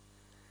me,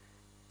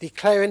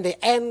 declaring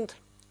the end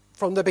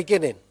from the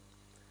beginning,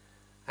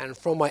 and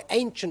from my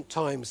ancient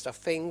times the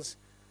things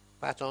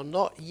that are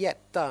not yet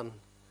done,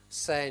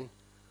 saying,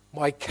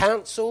 my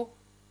counsel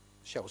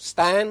shall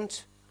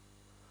stand,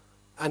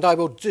 and I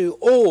will do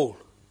all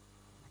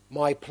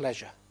my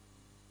pleasure."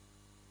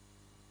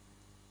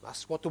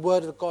 That's what the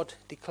Word of God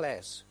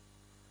declares.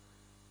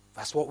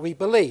 That's what we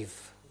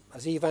believe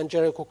as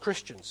evangelical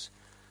Christians.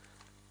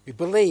 We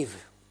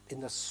believe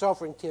in the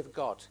sovereignty of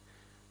God.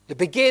 The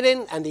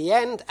beginning and the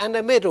end and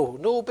the middle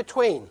and all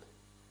between.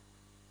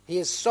 He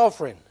is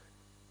sovereign.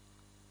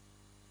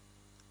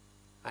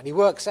 And he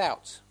works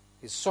out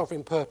his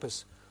sovereign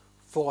purpose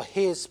for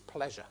his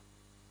pleasure.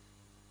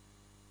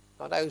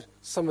 I know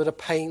some of the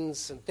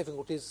pains and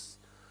difficulties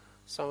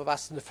some of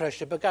us in the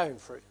fellowship are going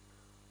through.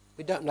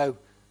 We don't know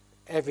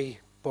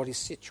everybody's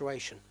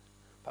situation.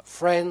 But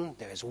friend,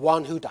 there is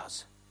one who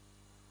does.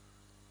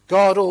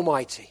 God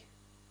Almighty.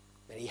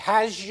 And he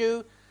has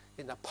you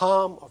in the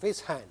palm of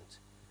his hand.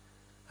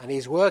 And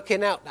he's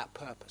working out that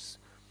purpose.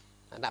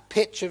 And that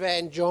picture there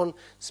in John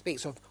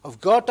speaks of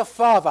God the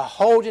Father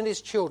holding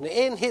his children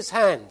in his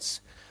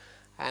hands.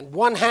 And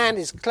one hand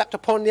is clapped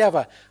upon the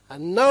other.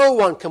 And no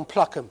one can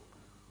pluck them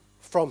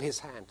from his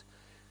hand.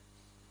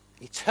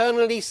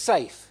 Eternally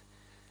safe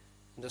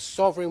in the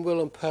sovereign will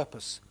and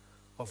purpose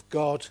of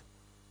God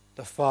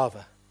the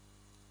Father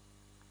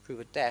through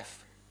the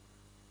death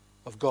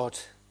of God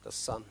the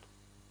Son.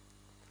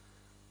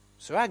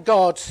 So our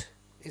God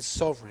is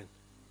sovereign.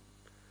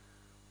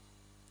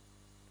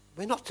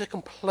 We're not to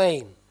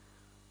complain.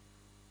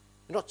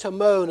 We're not to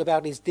moan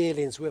about his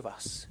dealings with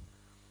us.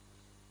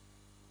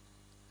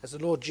 As the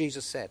Lord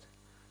Jesus said,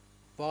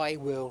 thy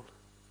will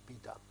be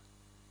done.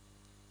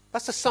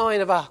 That's a sign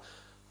of a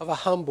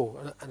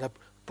humble and a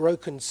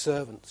broken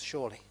servant,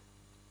 surely.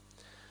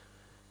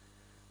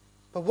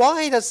 But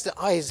why does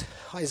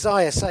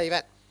Isaiah say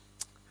that?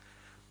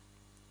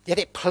 Yet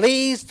it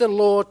pleased the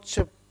Lord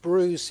to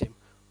bruise him.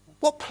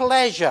 What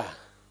pleasure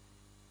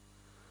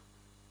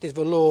did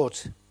the Lord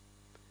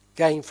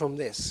gain from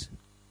this?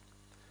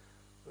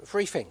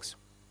 Three things.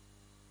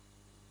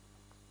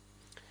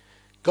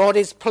 God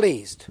is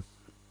pleased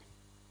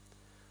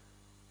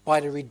by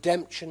the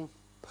redemption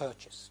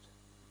purchased.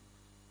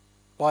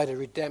 By the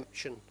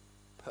redemption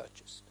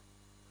purchased.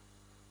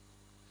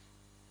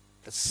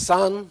 The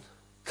Son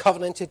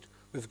covenanted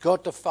with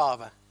God the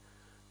Father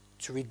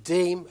to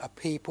redeem a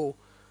people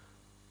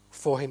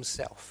for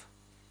himself.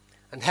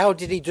 And how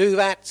did he do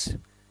that?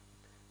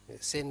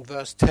 It's in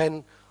verse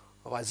 10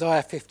 of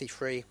Isaiah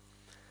 53.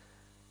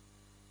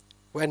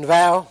 When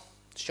thou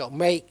shalt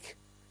make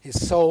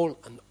his soul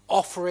an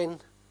offering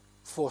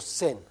for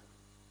sin.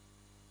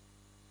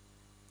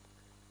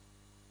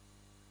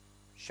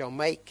 Shall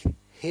make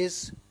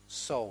his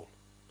soul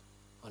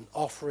an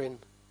offering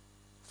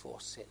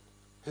for sin.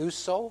 Whose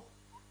soul?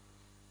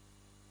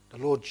 The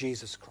Lord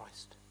Jesus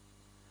Christ.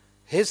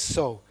 His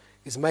soul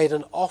is made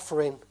an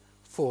offering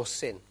for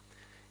sin.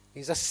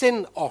 He's a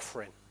sin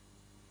offering.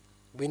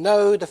 We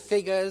know the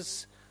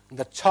figures and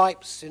the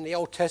types in the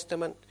Old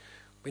Testament.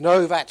 We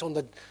know that on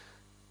the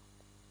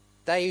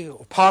day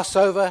of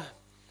Passover,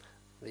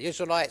 the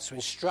Israelites were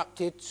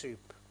instructed to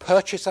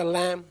purchase a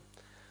lamb,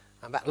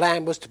 and that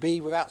lamb was to be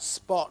without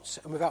spot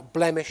and without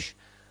blemish,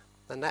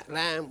 and that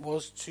lamb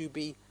was to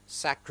be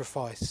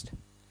sacrificed.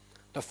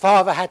 The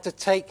father had to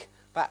take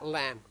that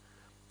lamb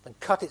and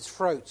cut its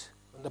throat,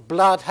 and the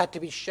blood had to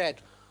be shed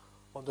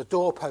on the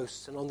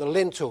doorposts and on the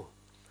lintel.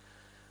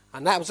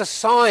 And that was a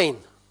sign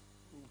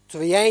to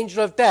the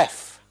angel of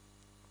death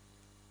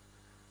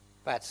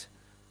that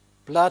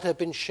blood had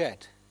been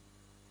shed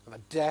and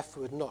that death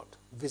would not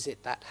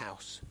visit that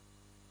house.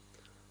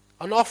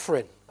 An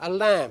offering, a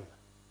lamb.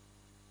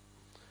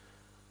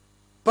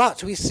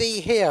 But we see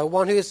here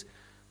one who is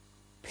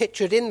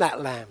pictured in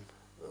that lamb,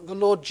 the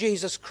Lord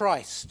Jesus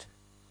Christ.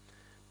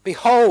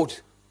 Behold,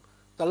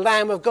 the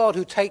Lamb of God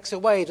who takes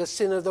away the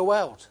sin of the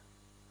world.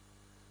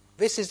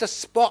 This is the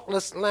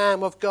spotless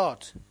Lamb of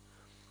God.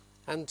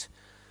 And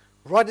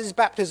right at his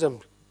baptism,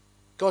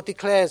 God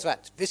declares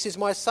that this is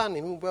my Son,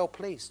 in whom I'm well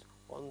pleased.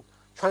 On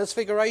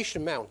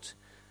Transfiguration Mount,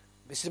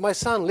 this is my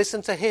Son,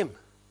 listen to him.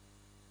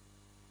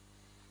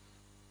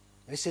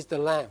 This is the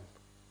Lamb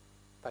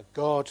that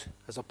God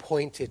has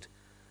appointed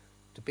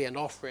to be an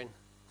offering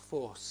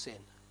for sin.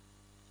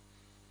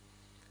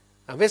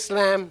 And this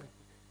Lamb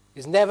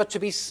is never to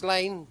be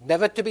slain,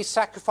 never to be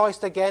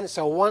sacrificed again. It's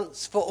a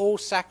once-for-all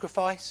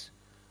sacrifice,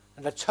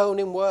 an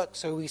atoning work.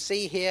 So we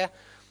see here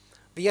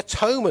the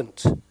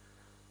atonement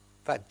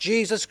that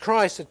Jesus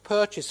Christ had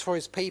purchased for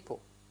his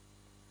people.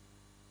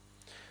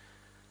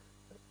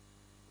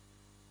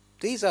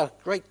 These are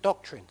great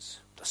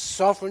doctrines. The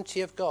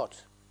sovereignty of God,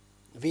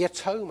 the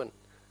atonement.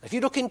 If you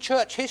look in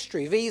church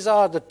history, these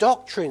are the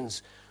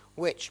doctrines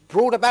which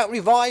brought about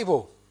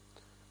revival,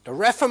 the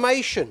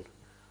Reformation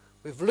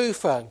with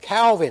Luther and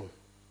Calvin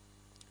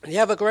and the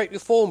other great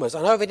reformers.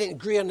 I know they didn't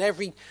agree on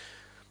every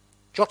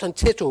jot and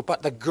tittle,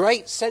 but the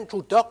great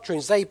central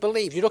doctrines they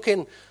believed. You look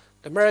in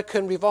the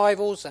American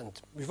revivals and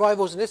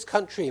revivals in this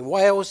country, in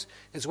Wales,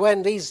 is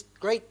when these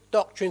great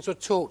doctrines were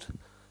taught.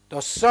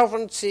 The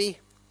sovereignty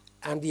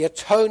and the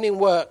atoning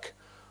work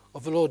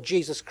of the Lord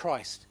Jesus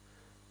Christ.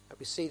 That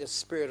we see the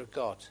Spirit of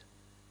God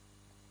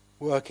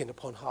working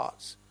upon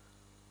hearts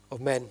of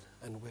men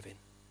and women.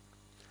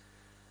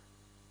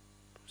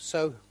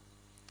 So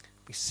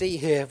we see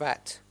here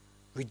that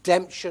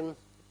redemption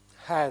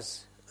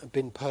has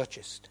been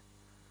purchased.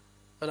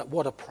 And at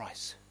what a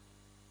price.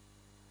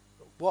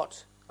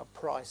 What a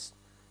price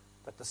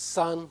that the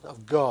Son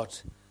of God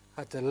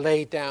had to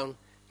lay down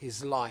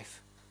his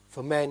life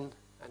for men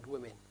and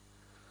women.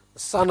 The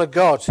Son of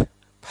God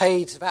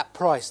paid that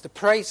price, the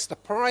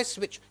price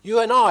which you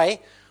and I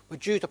were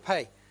due to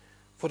pay.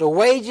 For the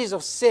wages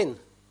of sin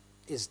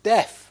is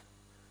death,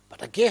 but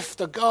the gift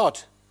of God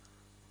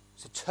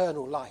is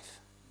eternal life.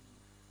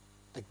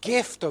 The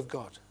gift of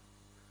God.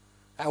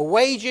 Our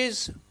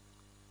wages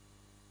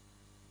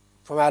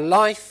from our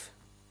life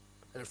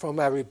and from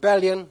our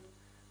rebellion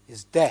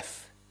is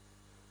death.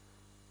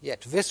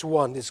 Yet this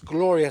one, this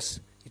glorious,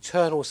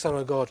 eternal Son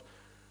of God,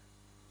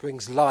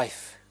 brings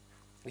life.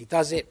 And he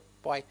does it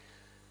by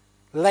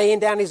laying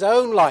down his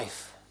own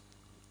life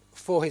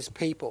for his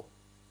people.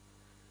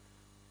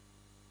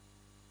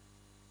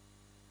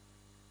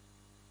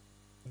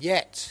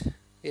 Yet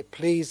it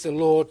pleased the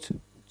Lord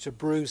to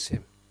bruise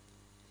him.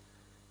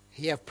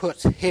 He hath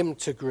put him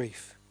to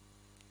grief.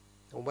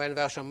 And when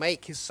thou shalt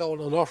make his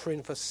soul an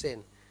offering for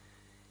sin,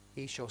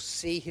 he shall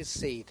see his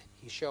seed,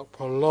 he shall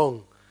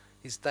prolong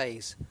his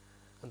days,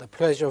 and the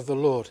pleasure of the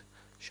Lord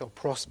shall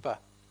prosper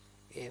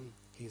in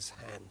his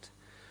hand.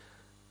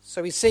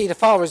 So we see the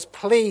Father is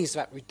pleased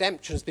that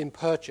redemption has been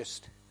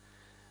purchased.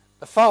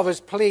 The Father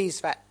is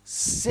pleased that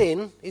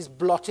sin is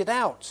blotted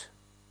out.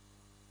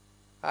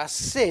 Our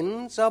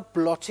sins are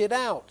blotted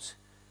out.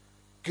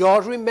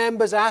 God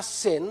remembers our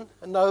sin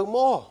and no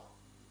more.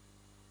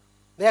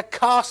 They are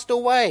cast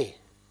away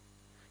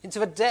into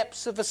the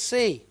depths of the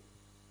sea.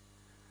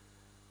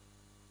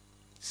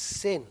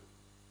 Sin,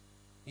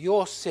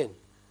 your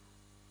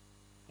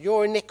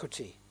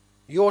iniquity,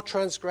 your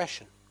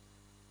transgression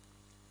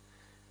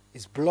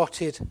is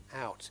blotted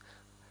out.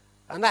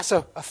 And that's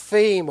a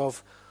theme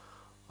of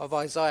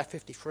Isaiah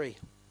 53.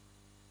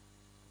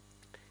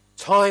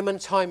 Time and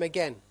time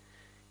again,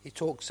 he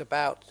talks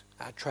about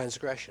our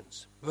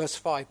transgressions. Verse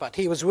 5, but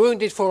he was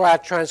wounded for our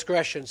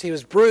transgressions. He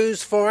was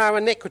bruised for our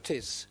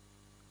iniquities.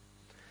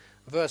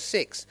 Verse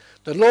 6,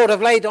 the Lord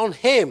have laid on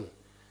him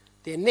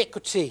the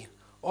iniquity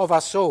of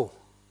us all.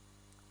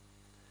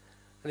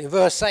 And in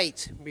verse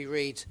 8 we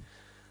read,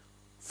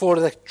 for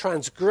the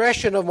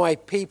transgression of my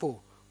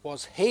people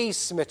was he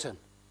smitten.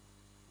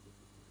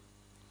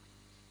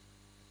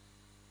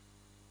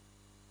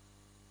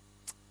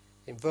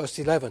 In verse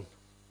 11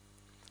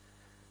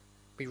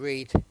 we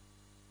read,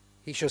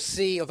 he shall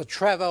see of the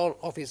travail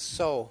of his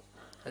soul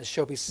and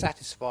shall be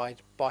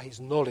satisfied by his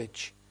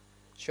knowledge.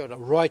 Shall the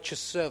righteous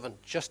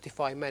servant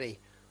justify many,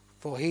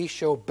 for he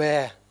shall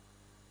bear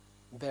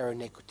their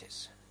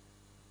iniquities.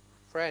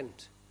 Friend,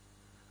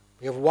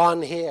 we have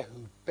one here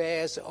who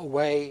bears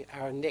away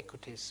our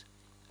iniquities,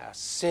 our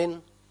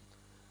sin,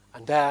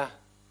 and our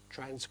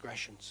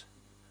transgressions.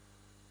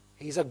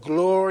 He's a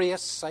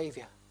glorious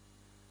Saviour.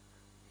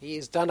 He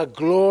has done a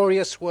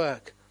glorious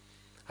work.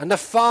 And the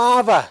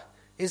Father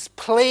is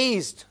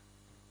pleased.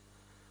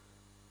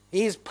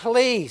 He is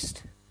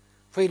pleased.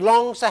 For he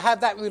longs to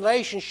have that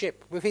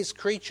relationship with his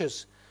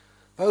creatures,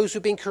 those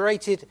who've been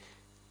created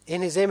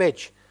in his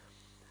image.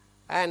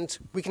 And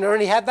we can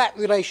only have that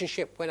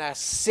relationship when our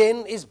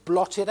sin is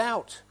blotted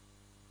out.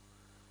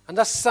 And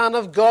the Son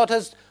of God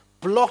has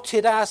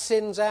blotted our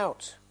sins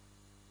out.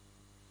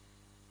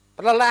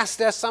 But alas,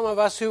 there are some of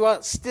us who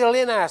are still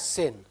in our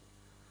sin.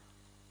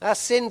 Our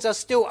sins are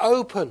still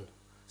open,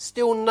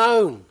 still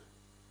known.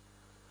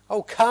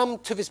 Oh, come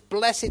to this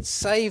blessed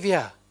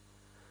Saviour.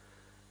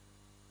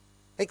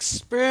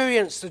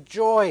 Experience the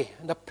joy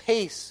and the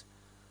peace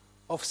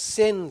of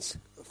sins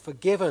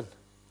forgiven.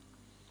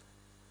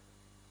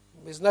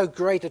 There's no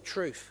greater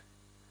truth.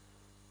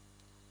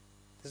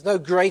 There's no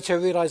greater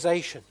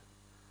realization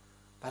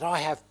that I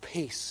have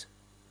peace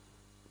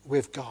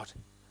with God,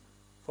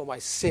 for my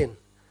sin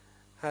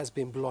has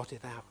been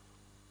blotted out.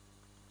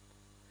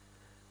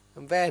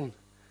 And then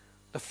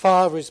the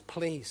Father is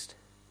pleased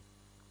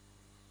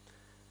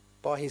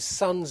by his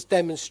Son's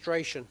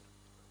demonstration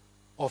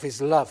of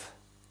his love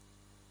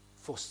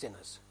for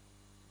sinners.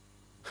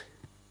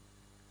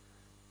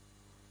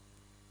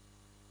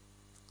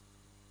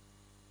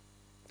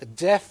 The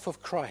death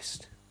of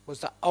Christ was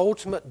the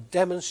ultimate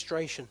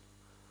demonstration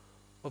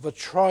of a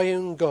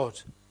triune God,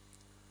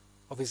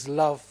 of his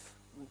love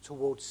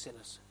towards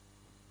sinners.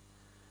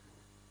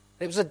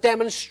 It was a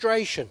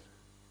demonstration.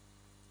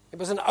 It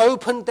was an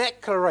open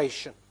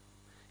declaration.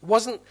 It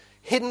wasn't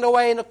hidden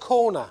away in a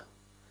corner.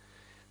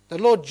 The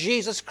Lord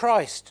Jesus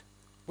Christ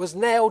was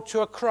nailed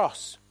to a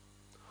cross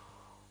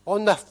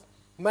on the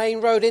main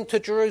road into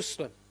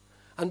Jerusalem.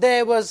 And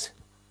there was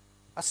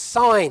a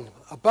sign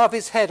above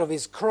his head of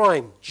his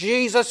crime,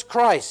 Jesus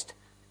Christ,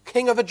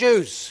 King of the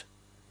Jews,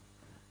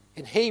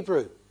 in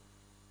Hebrew,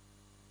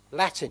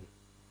 Latin,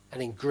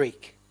 and in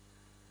Greek.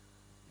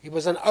 It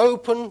was an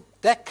open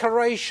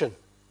declaration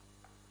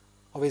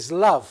of his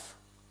love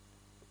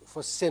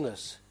for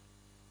sinners.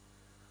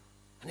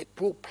 And it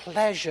brought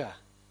pleasure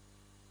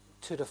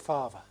to the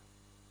Father.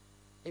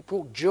 It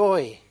brought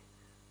joy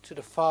to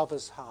the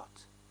Father's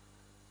heart.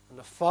 And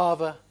the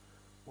Father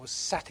was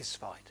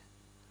satisfied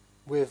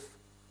with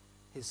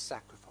his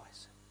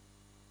sacrifice.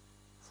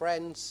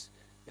 Friends,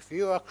 if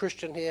you are a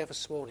Christian here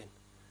this morning,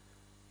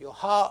 your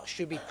heart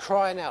should be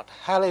crying out,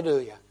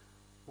 hallelujah,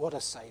 what a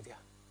Saviour.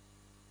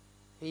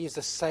 He is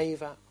the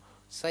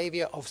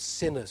Saviour of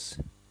sinners.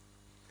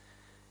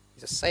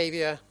 He's a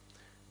Saviour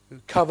who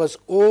covers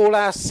all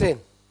our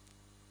sin,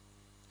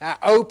 our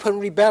open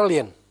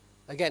rebellion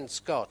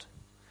against God,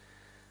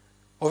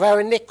 of our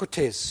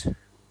iniquities,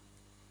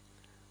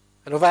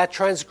 and of our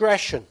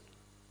transgression,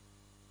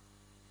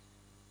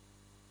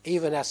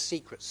 even our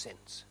secret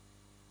sins.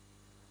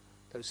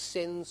 Those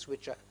sins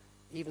which are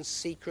even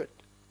secret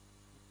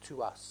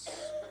to us.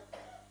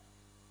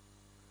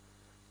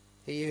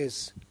 He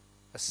is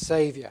a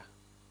Saviour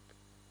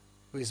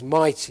who is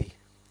mighty,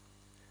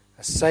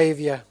 a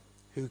Saviour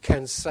who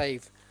can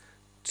save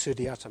to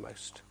the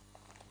uttermost.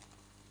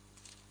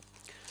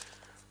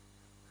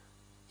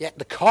 Yet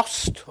the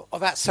cost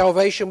of that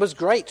salvation was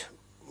great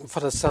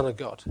for the Son of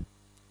God.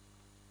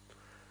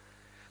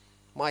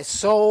 My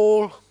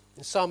soul,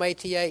 in Psalm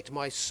 88,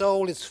 my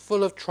soul is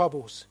full of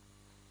troubles,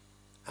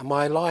 and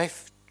my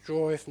life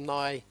draweth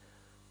nigh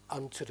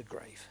unto the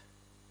grave.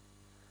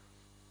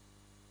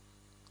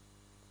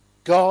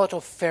 God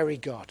of very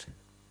God,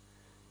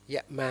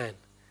 yet man,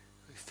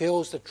 who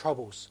feels the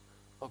troubles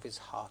of his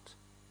heart.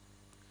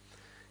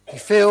 He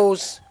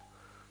feels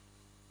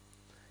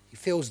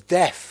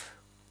death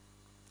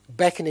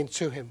beckoning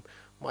to him.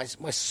 My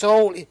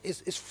soul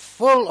is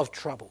full of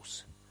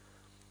troubles,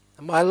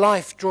 and my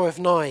life draweth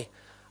nigh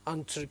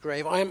unto the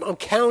grave. I'm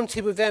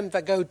counted with them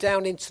that go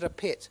down into the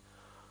pit.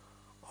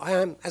 I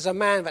am as a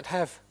man that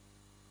have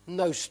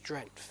no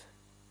strength.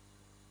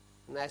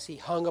 And as he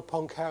hung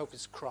upon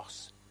Calvary's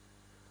cross,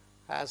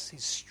 as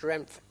his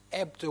strength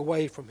ebbed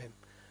away from him,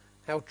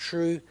 how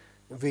true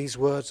these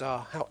words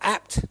are, how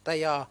apt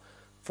they are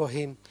for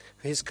him,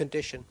 for his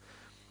condition.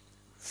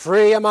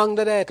 free among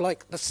the dead,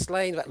 like the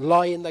slain that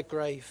lie in the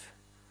grave,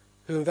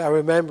 whom thou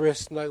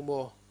rememberest no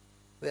more.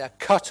 They are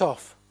cut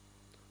off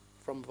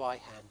from thy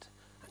hand.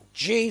 And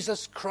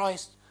Jesus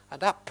Christ at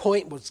that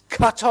point was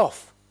cut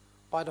off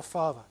by the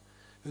Father,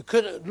 who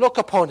couldn't look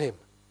upon him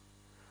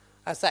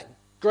as that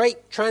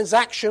great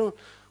transaction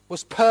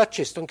was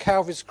purchased on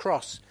Calvary's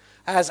cross.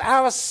 As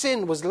our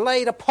sin was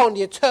laid upon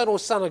the eternal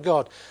Son of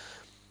God,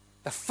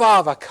 the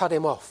Father cut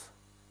him off.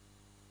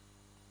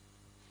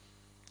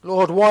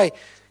 Lord, why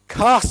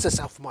castest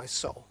thou my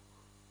soul?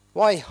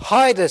 Why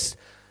hidest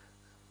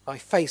thy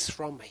face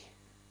from me?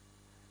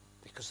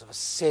 Because of a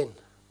sin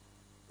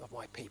of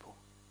my people.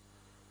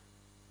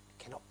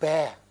 I cannot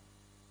bear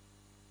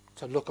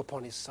to look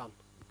upon his Son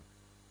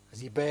as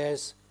he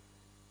bears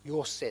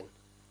your sin,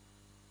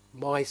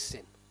 my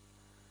sin,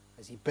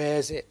 as he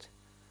bears it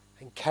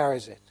and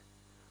carries it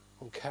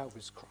on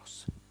Calvary's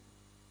cross.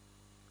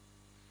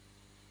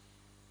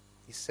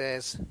 He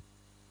says,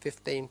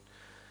 15,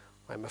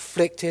 I am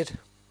afflicted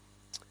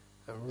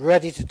and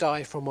ready to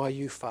die from my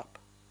youth up.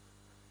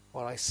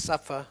 While I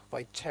suffer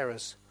by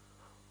terrors,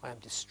 I am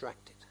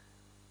distracted.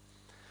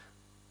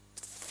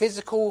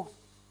 Physical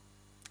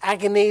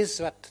agonies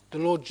that the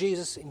Lord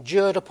Jesus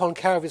endured upon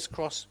Calvary's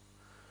cross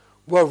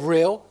were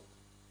real.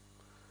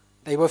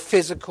 They were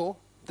physical.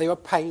 They were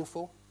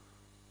painful.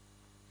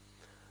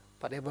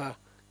 But there were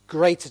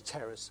greater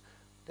terrors.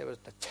 There were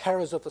the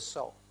terrors of the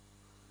soul.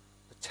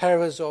 The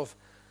terrors of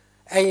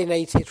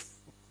alienated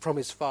from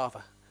his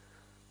Father.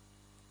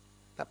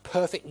 That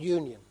perfect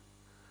union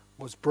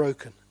was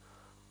broken.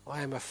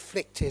 I am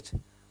afflicted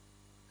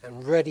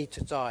and ready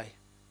to die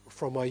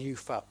from my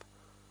youth up.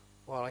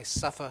 While I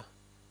suffer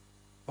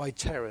by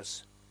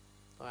terrors,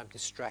 I am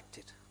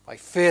distracted. By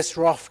fierce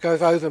wrath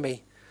goeth over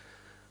me.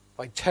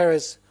 By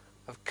terrors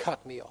have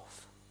cut me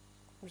off.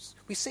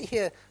 We see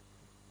here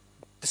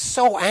the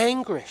soul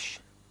anguish,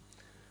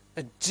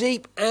 a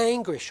deep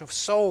anguish of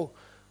soul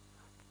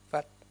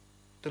that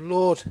the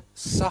Lord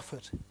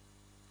suffered.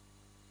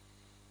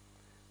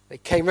 They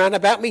came round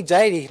about me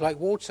daily like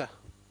water.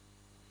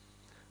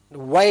 The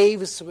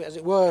waves, as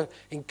it were,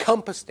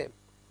 encompassed him.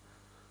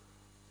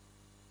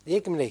 The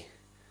ignominy,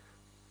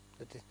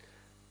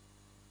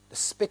 the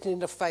spitting in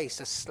the face,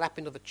 the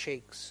slapping of the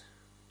cheeks,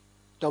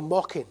 the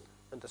mocking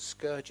and the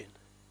scourging.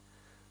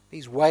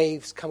 These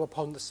waves come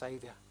upon the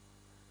Saviour.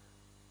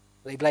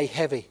 They lay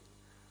heavy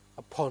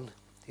upon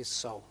his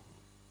soul.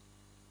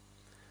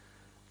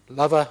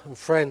 Lover and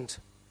friend,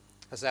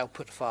 as thou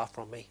put far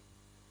from me,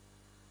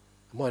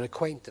 and mine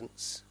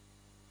acquaintance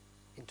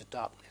into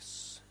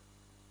darkness.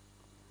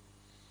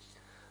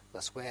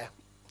 That's where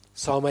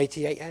Psalm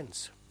 88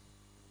 ends.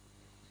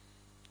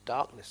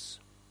 Darkness.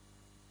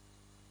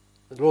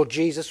 The Lord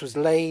Jesus was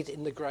laid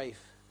in the grave.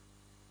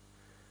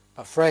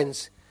 But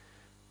friends,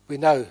 we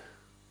know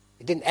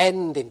it didn't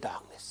end in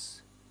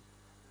darkness.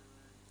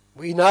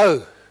 We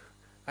know,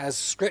 as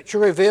Scripture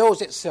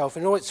reveals itself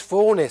in all its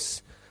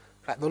fullness,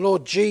 that the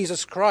Lord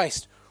Jesus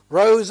Christ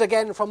rose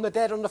again from the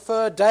dead on the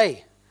third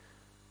day.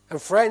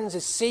 And friends,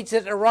 is seated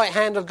at the right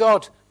hand of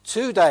God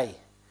today.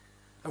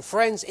 And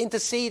friends,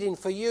 interceding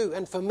for you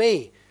and for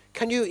me.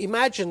 Can you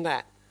imagine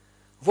that?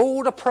 Of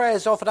all the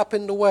prayers offered up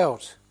in the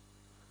world,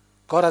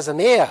 God has an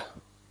ear.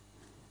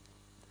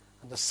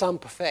 And the Son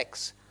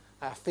perfects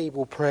our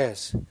feeble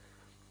prayers.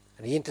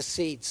 And he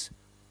intercedes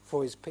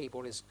for his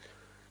people, is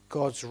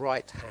God's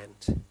right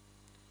hand.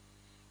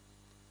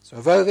 So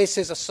although this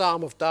is a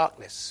psalm of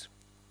darkness,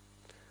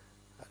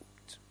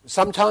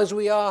 sometimes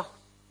we are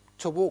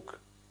to walk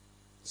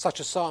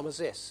such a psalm as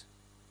this.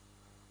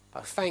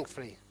 But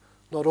thankfully,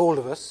 not all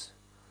of us,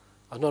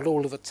 and not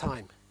all of the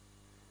time.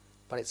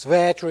 But it's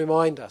there to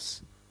remind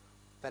us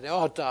that there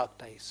are dark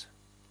days.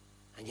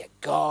 And yet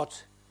God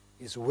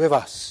is with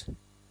us.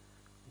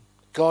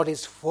 God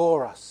is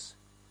for us.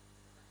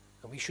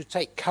 And we should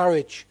take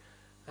courage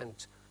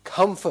and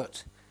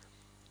comfort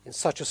in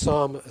such a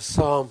psalm as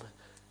Psalm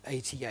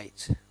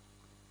 88.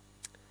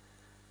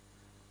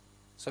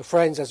 So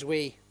friends, as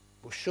we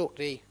will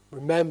shortly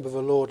remember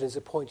the Lord in his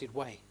appointed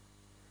way,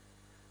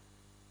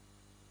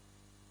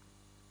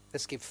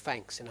 let's give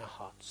thanks in our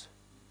hearts.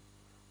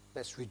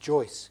 Let's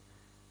rejoice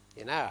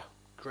in our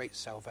great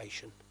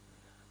salvation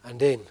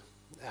and in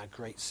our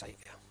great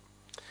Saviour.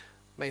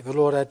 May the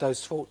Lord add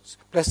those thoughts,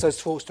 bless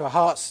those thoughts to our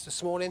hearts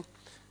this morning.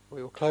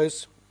 We will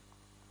close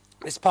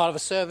this part of the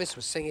service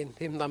with singing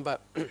hymn number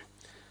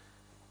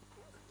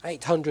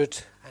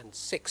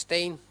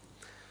 816.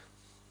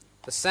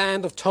 The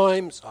sand of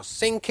times are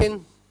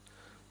sinking,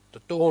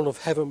 the dawn of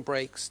heaven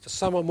breaks, the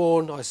summer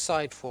morn I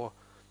sighed for,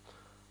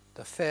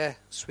 the fair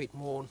sweet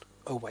morn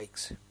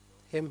awakes.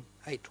 Hymn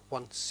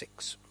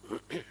 816.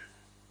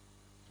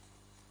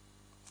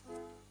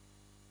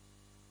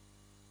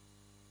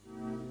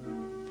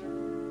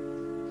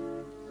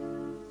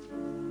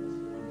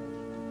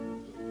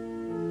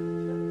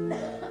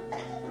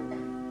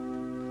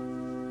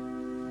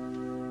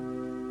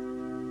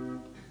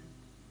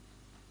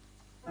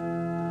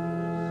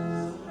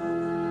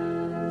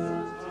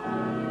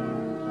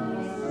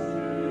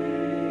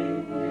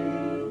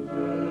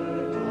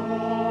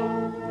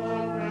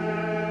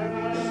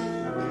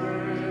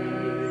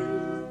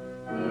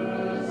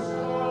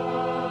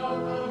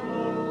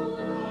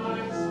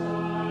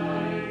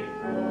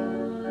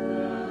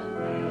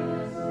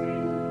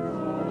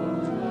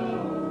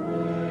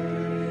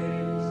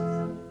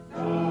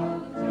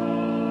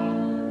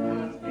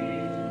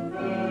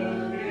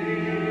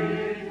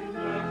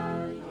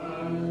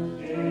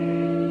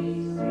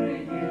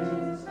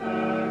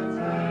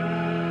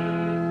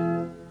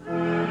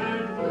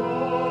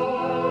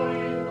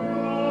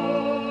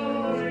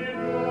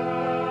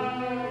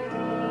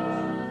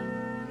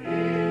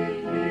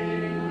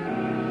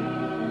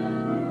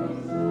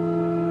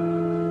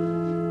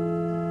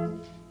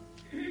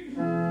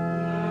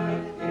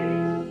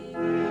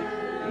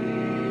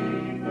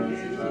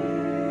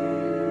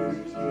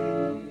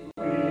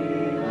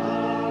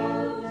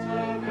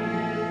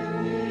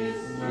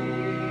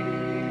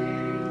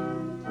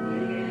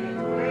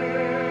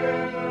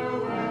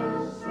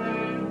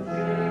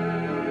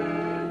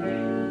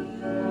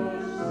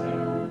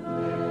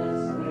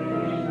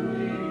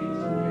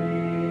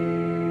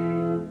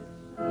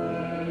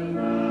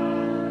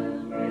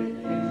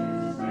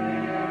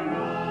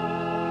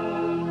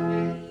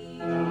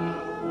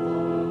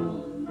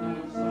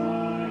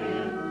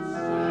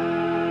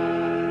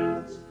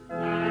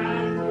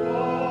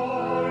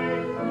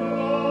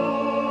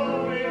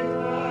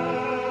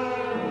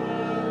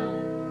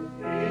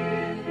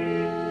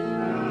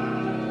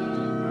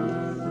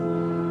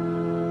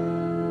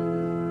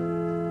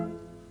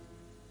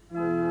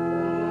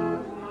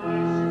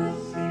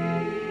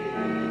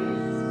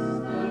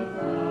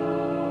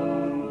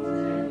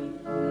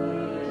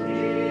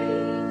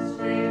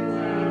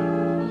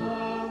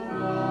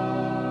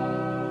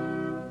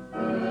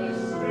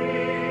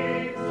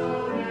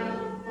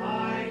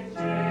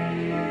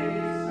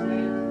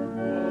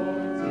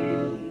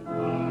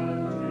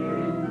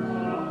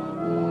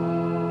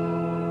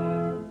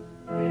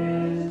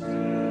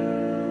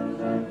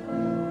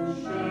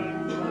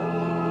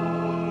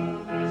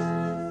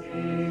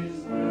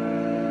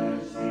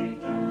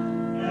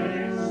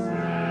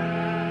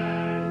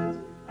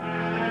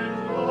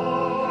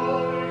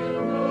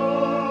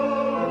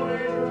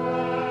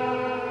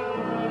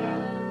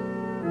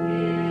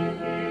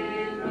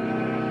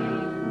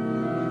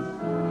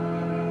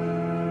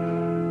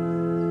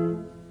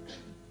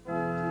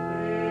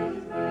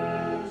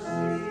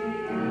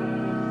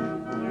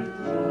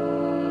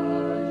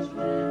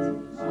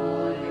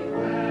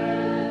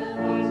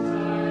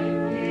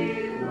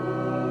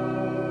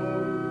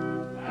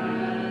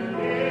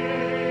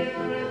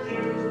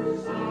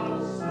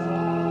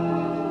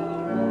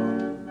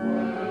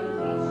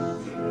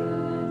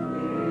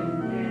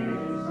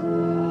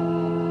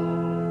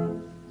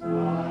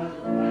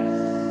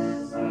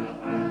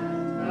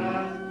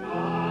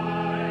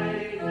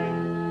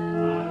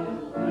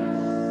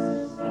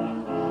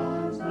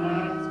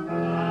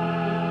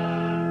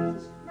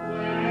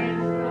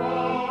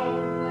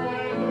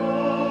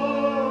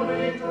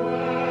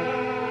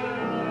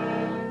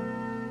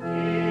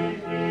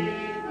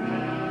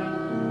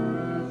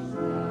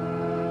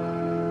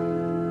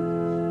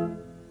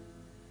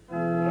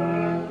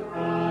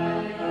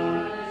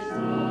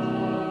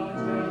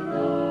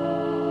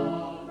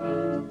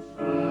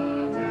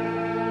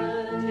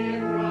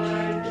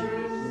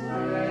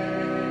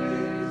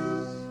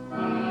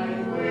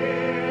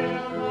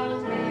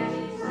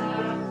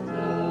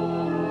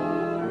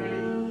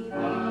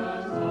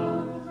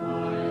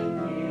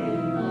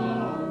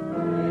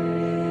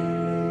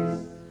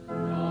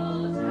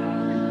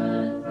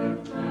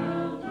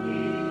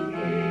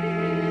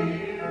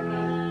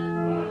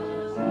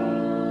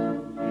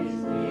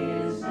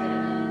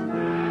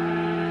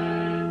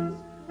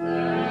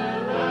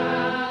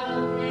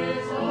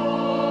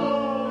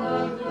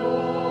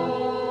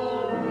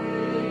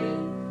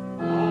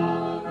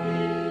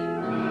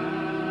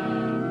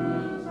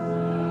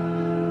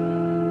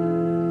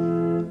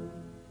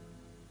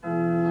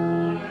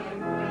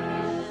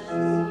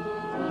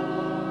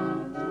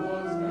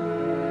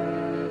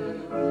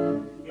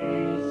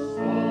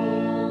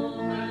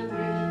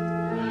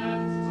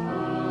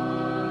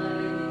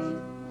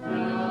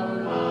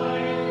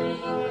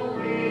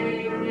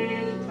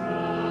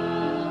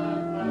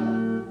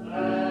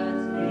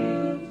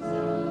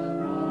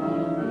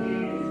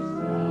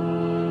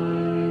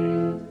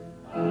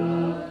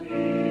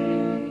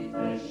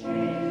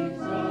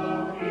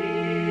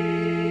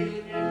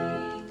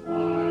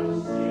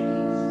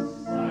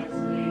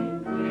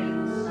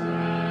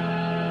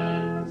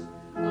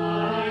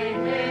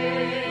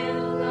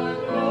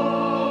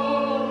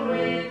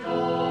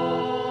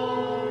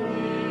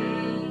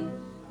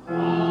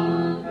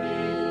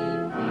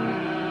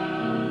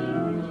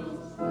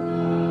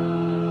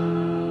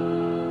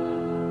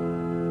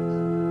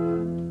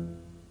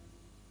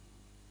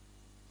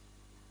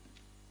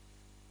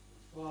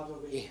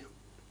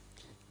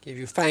 give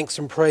you thanks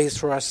and praise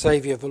for our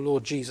Saviour, the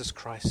Lord Jesus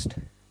Christ.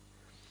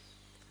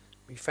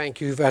 We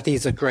thank you that he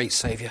is a great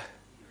Saviour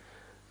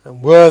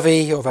and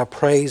worthy of our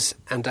praise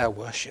and our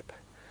worship.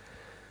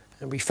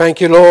 And we thank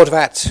you, Lord,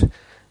 that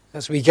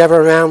as we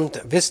gather around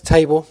this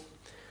table,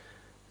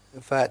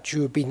 that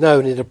you would be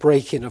known in the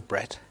breaking of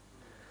bread.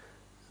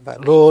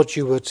 That, Lord,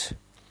 you would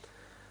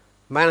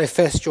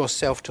manifest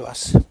yourself to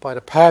us by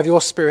the power of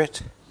your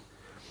Spirit.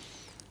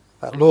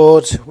 That,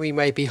 Lord, we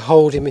may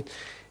behold him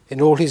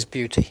in all his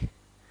beauty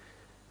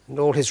and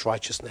all his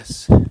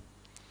righteousness.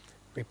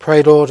 We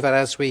pray, Lord, that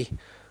as we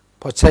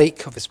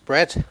partake of this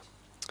bread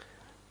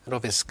and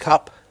of this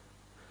cup,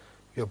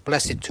 you're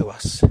blessed to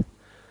us.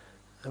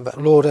 And that,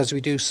 Lord, as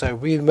we do so,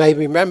 we may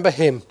remember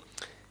him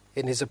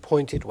in his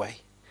appointed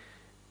way.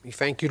 We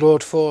thank you,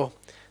 Lord, for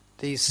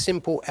these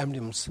simple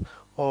emblems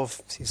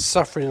of his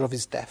suffering and of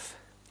his death.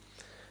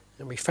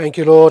 And we thank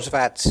you, Lord,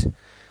 that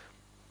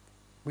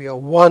we are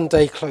one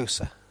day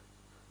closer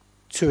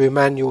to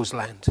Emmanuel's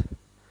land.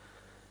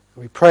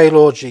 And we pray,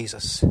 Lord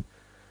Jesus,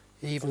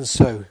 even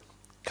so,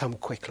 come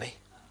quickly.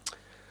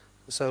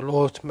 So,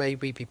 Lord, may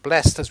we be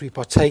blessed as we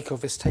partake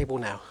of this table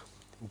now.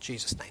 In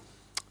Jesus' name,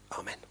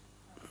 amen.